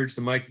 200s,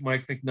 the Mike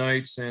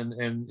McKnights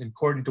and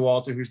Courtney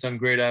Dauwalter, who's done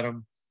great at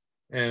them,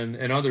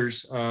 and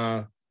others.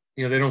 They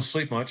don't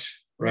sleep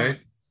much, right?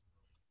 No.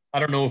 I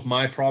don't know if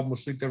my problem with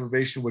sleep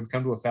deprivation would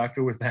come to a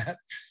factor with that.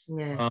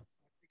 Yeah. I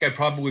think I'd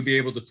probably be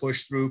able to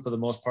push through for the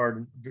most part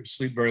and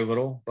sleep very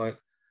little, but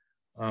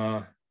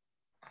I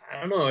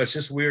don't know. It's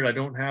just weird. I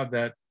don't have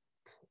that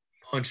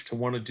punch to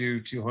want to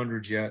do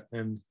 200s yet.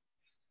 And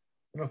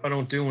if I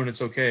don't do one,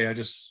 it's okay.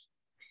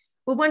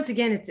 Well, once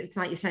again, it's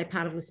like you say,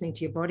 part of listening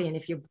to your body. And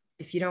if you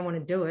don't want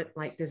to do it,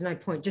 like there's no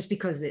point. Just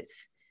because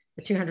it's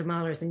the 200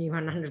 miler is a new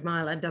 100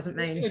 miler doesn't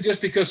mean. Just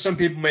because some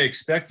people may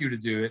expect you to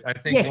do it. I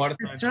think a lot of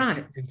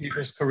times in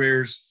people's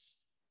careers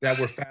that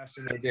were fast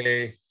in their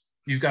day,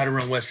 you've got to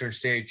run Western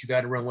States. You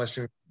got to run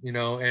Western,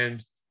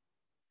 and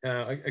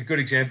a good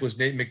example is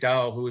Nate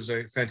McDowell, who was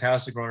a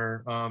fantastic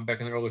runner back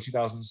in the early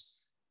 2000s.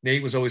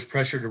 Nate was always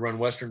pressured to run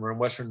Western. He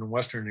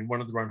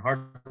wanted to run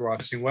hard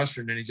rock in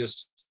Western, and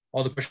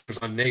all the pressure was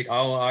on Nate.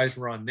 All eyes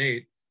were on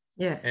Nate.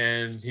 Yeah.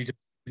 And he just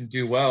didn't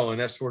do well. And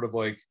that's sort of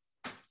like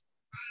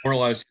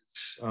moralized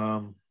his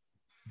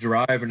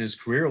drive in his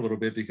career a little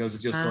bit, because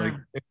it just like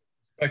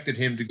expected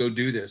him to go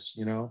do this,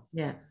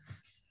 Yeah.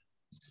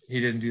 He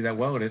didn't do that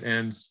well at it.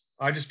 And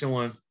I just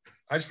want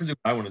to do what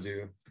I want to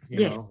do.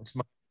 It's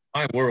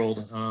my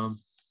world.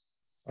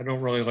 I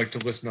don't really like to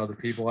listen to other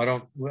people. I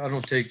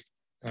don't take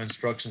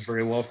instructions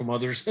very well from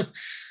others,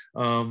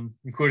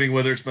 including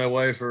whether it's my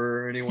wife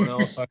or anyone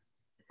else.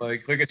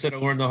 Like I said, I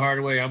learned the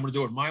hard way. I'm going to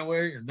do it my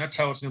way, and that's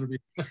how it's going to be.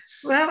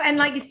 Well, and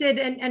like you said,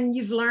 and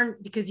you've learned,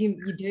 because you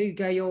do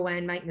go your way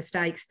and make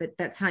mistakes, but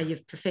that's how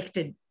you've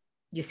perfected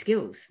your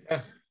skills.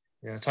 Yeah,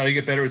 it's how you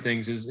get better at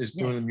things is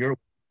doing them your way.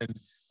 And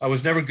I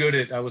was never good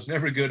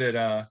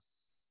at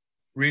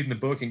reading the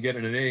book and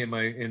getting an A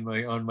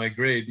on my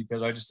grade,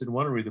 because I just didn't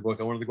want to read the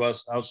book. I wanted to go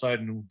outside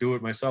and do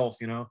it myself,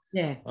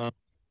 Yeah.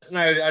 And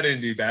I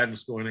didn't do bad in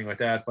school or anything like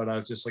that, but I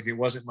was just like, it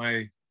wasn't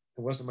my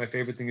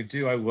favorite thing to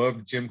do. I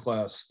loved gym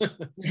class.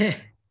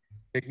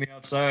 Take me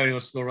outside,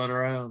 let's go run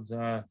around.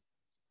 I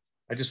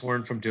just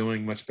learned from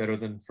doing much better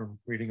than from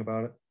reading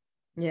about it.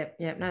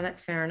 Yep. No,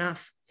 that's fair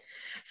enough.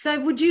 So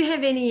would you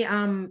have any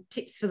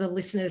tips for the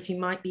listeners who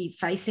might be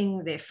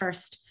facing their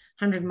first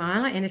 100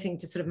 miler, anything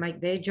to sort of make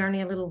their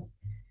journey a little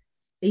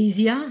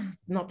easier?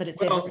 Not that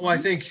it's well, I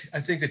think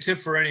the tip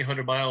for any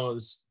 100 mile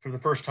is, for the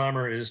first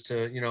timer, is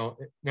to,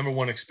 number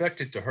one,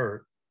 expect it to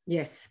hurt.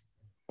 Yes.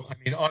 I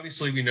mean,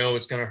 obviously we know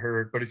it's going to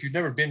hurt, but if you've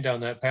never been down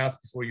that path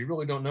before, you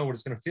really don't know what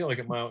it's going to feel like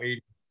at mile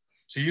 80.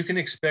 So you can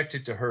expect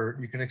it to hurt.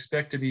 You can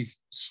expect to be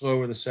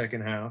slower the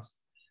second half.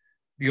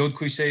 The old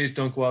cliche is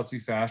don't go out too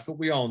fast, but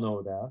we all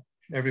know that.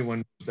 Everyone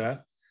knows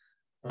that.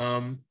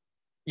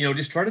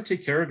 Just try to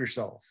take care of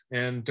yourself,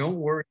 and don't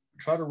worry.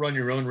 Try to run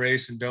your own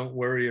race, and don't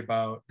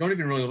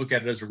even really look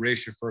at it as a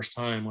race your first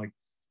time. Like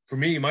for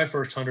me, my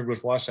first 100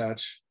 was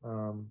Wasatch.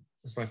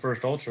 It's my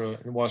first ultra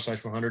in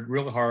Wasatch 100,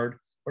 really hard,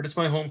 but it's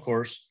my home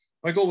course.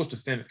 My goal was to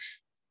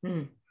finish.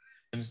 And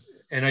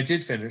I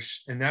did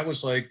finish. And that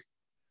was like,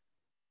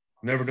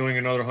 I'm never doing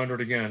another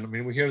 100 again. I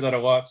mean, we hear that a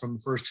lot from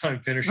the first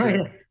time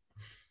finisher,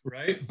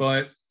 right?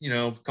 But,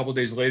 a couple of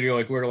days later, you're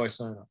like, where do I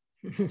sign up?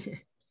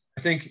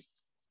 I think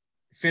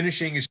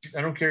finishing is,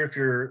 I don't care if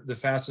you're the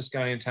fastest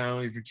guy in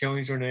town, if you're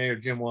Killian Jornet or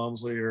Jim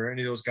Walmsley or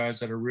any of those guys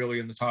that are really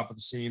in the top of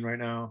the scene right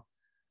now.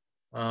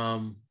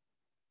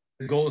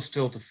 The goal is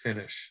still to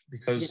finish,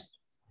 because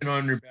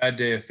on your bad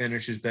day, a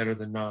finish is better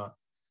than not.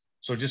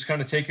 So just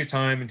kind of take your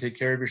time and take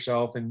care of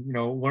yourself, and, you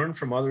know, learn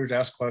from others,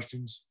 ask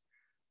questions,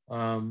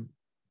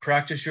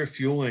 practice your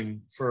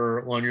fueling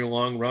on your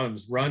long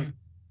runs. Run.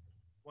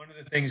 One of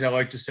the things I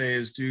like to say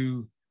is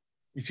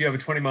if you have a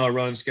 20-mile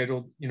run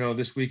scheduled, you know,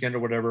 this weekend or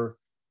whatever,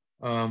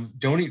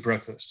 don't eat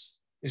breakfast.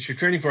 If you're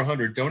training for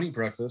 100, don't eat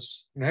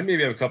breakfast. You know,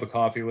 maybe have a cup of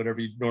coffee, whatever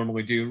you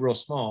normally do, real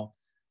small,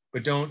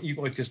 but don't eat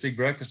like this big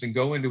breakfast and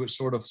go into it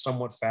sort of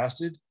somewhat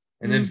fasted,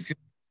 and then fuel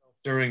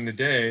during the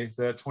day,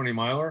 that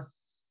 20-miler,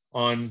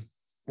 on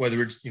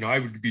whether it's, you know, I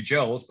would be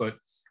jealous, but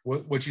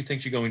what you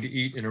think you're going to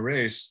eat in a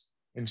race,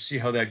 and see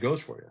how that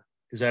goes for you.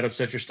 Does that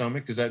upset your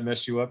stomach? Does that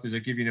mess you up? Does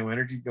it give you no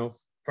energy? You know,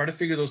 try to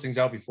figure those things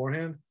out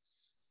beforehand.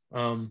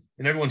 And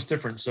everyone's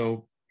different.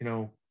 So, you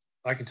know,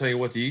 I can tell you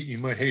what to eat, you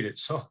might hate it.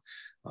 So,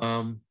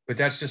 but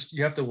that's just,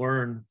 you have to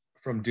learn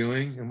from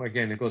doing. And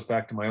again, it goes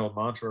back to my old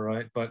mantra,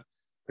 right? But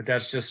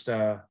that's just,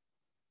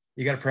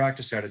 you got to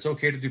practice at it. It's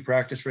okay to do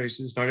practice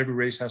races. Not every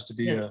race has to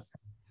be a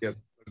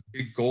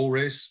big goal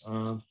race.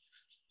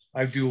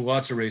 I do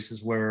lots of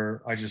races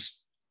where I just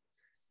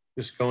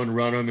go and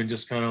run them and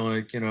just kind of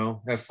like, you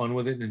know, have fun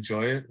with it and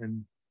enjoy it,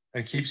 and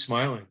keep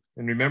smiling,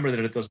 and remember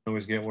that it doesn't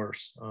always get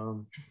worse.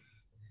 I've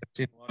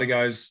seen a lot of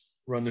guys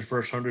run their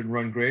first 100 and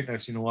run great, and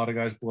I've seen a lot of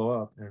guys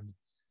blow up, and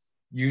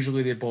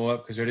usually they blow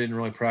up because they didn't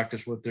really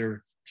practice what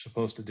they're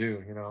supposed to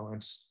do. You know,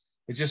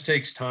 it just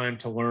takes time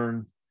to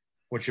learn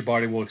what your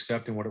body will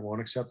accept and what it won't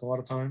accept a lot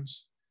of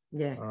times.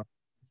 Yeah.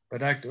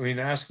 But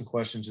asking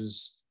questions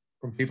is,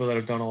 from people that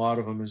have done a lot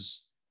of them,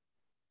 is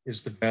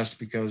the best,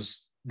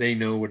 because they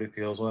know what it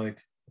feels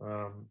like.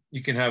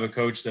 You can have a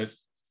coach that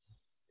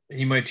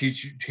he might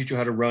teach you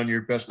how to run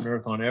your best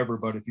marathon ever,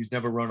 but if he's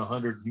never run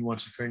 100, he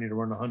wants to train you to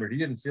run 100. He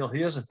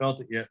hasn't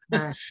felt it yet.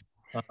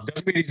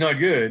 Doesn't mean he's not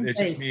good. It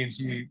just means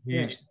he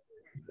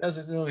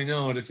doesn't really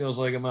know what it feels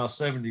like at mile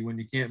 70 when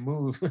you can't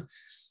move and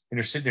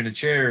you're sitting in a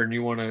chair and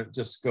you want to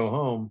just go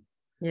home.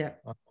 Yeah.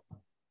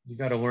 You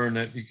got to learn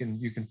that you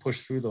can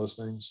push through those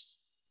things.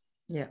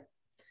 Yeah.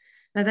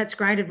 No, that's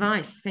great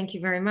advice. Thank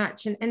you very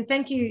much. And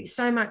thank you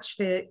so much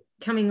for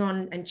coming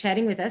on and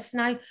chatting with us.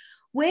 Now,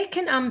 where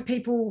can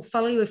people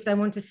follow you if they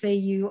want to see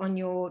you on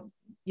your,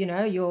 you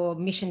know, your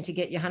mission to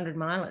get your 100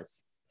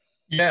 milers?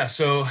 Yeah.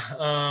 So,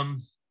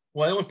 the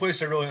only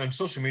place on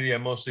social media,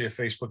 I'm mostly a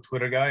Facebook,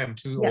 Twitter guy. I'm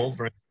too old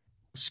for it.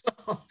 So,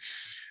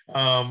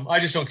 I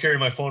just don't carry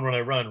my phone when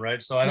I run.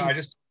 Right. So I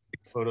just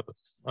take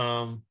photos.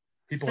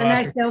 People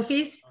ask no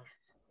selfies?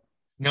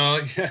 No,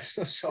 yes,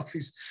 no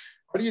selfies.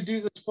 How do you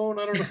do this phone?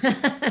 I don't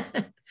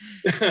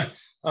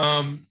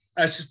know.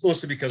 That's just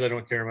mostly because I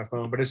don't carry my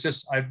phone, but it's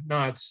just, I'm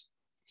not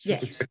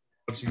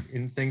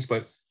in things,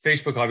 but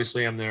Facebook,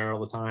 obviously I'm there all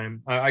the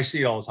time. I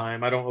see it all the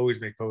time. I don't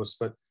always make posts,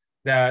 but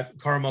that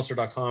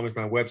carlmeltzer.com is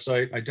my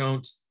website. I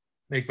don't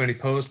make many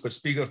posts, but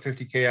Speak Up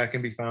 50K, I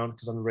can be found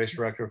because I'm the race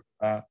director for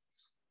that.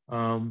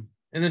 And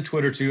then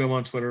Twitter too. I'm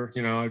on Twitter,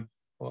 I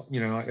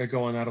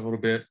go on that a little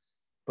bit,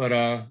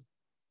 but,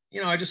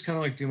 I just kind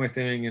of like do my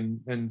thing.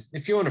 And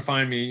if you want to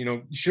find me,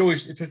 you should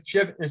always,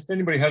 if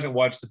anybody hasn't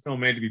watched the film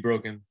Made to Be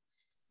Broken.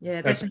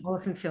 Yeah, that's an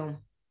awesome film.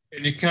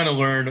 And you kind of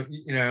learn,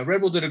 Red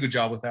Bull did a good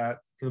job with that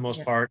for the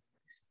most part.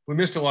 We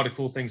missed a lot of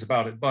cool things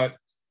about it, but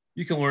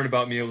you can learn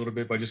about me a little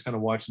bit by just kind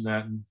of watching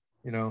that. And,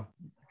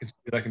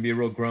 I can be a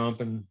real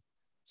grump, and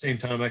same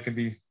time I can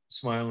be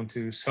smiling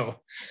too. So,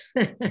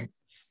 but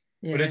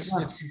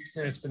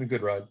it's been a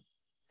good ride.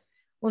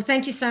 Well,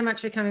 thank you so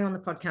much for coming on the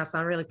podcast.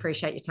 I really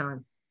appreciate your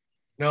time.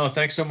 No,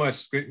 thanks so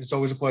much. It's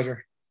always a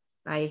pleasure.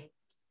 Bye.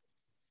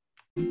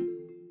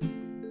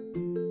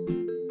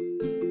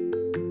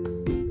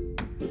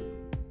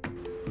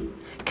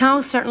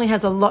 Carl certainly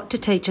has a lot to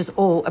teach us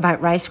all about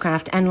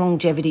racecraft and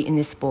longevity in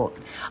this sport.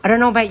 I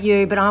don't know about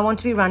you, but I want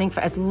to be running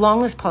for as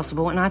long as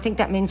possible, and I think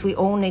that means we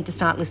all need to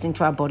start listening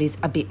to our bodies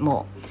a bit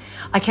more.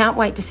 I can't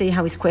wait to see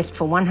how his quest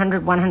for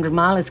 100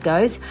 milers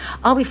goes.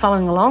 I'll be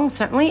following along,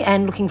 certainly,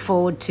 and looking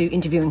forward to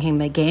interviewing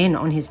him again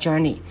on his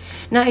journey.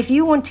 Now, if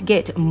you want to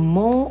get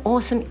more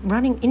awesome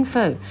running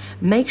info,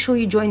 make sure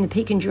you join the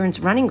Peak Endurance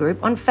Running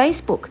Group on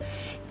Facebook.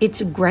 It's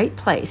a great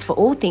place for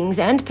all things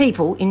and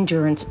people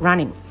endurance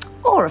running.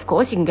 Or, of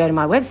course, you can go to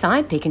my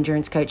website,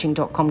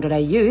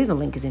 peakendurancecoaching.com.au, the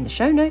link is in the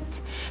show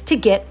notes, to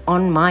get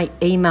on my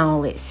email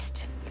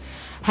list.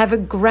 Have a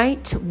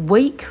great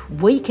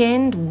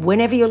weekend,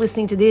 whenever you're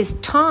listening to this,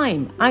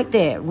 time out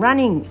there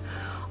running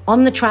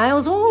on the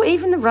trails or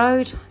even the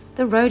road.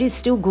 The road is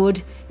still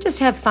good. Just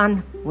have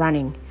fun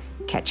running.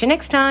 Catch you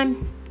next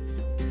time.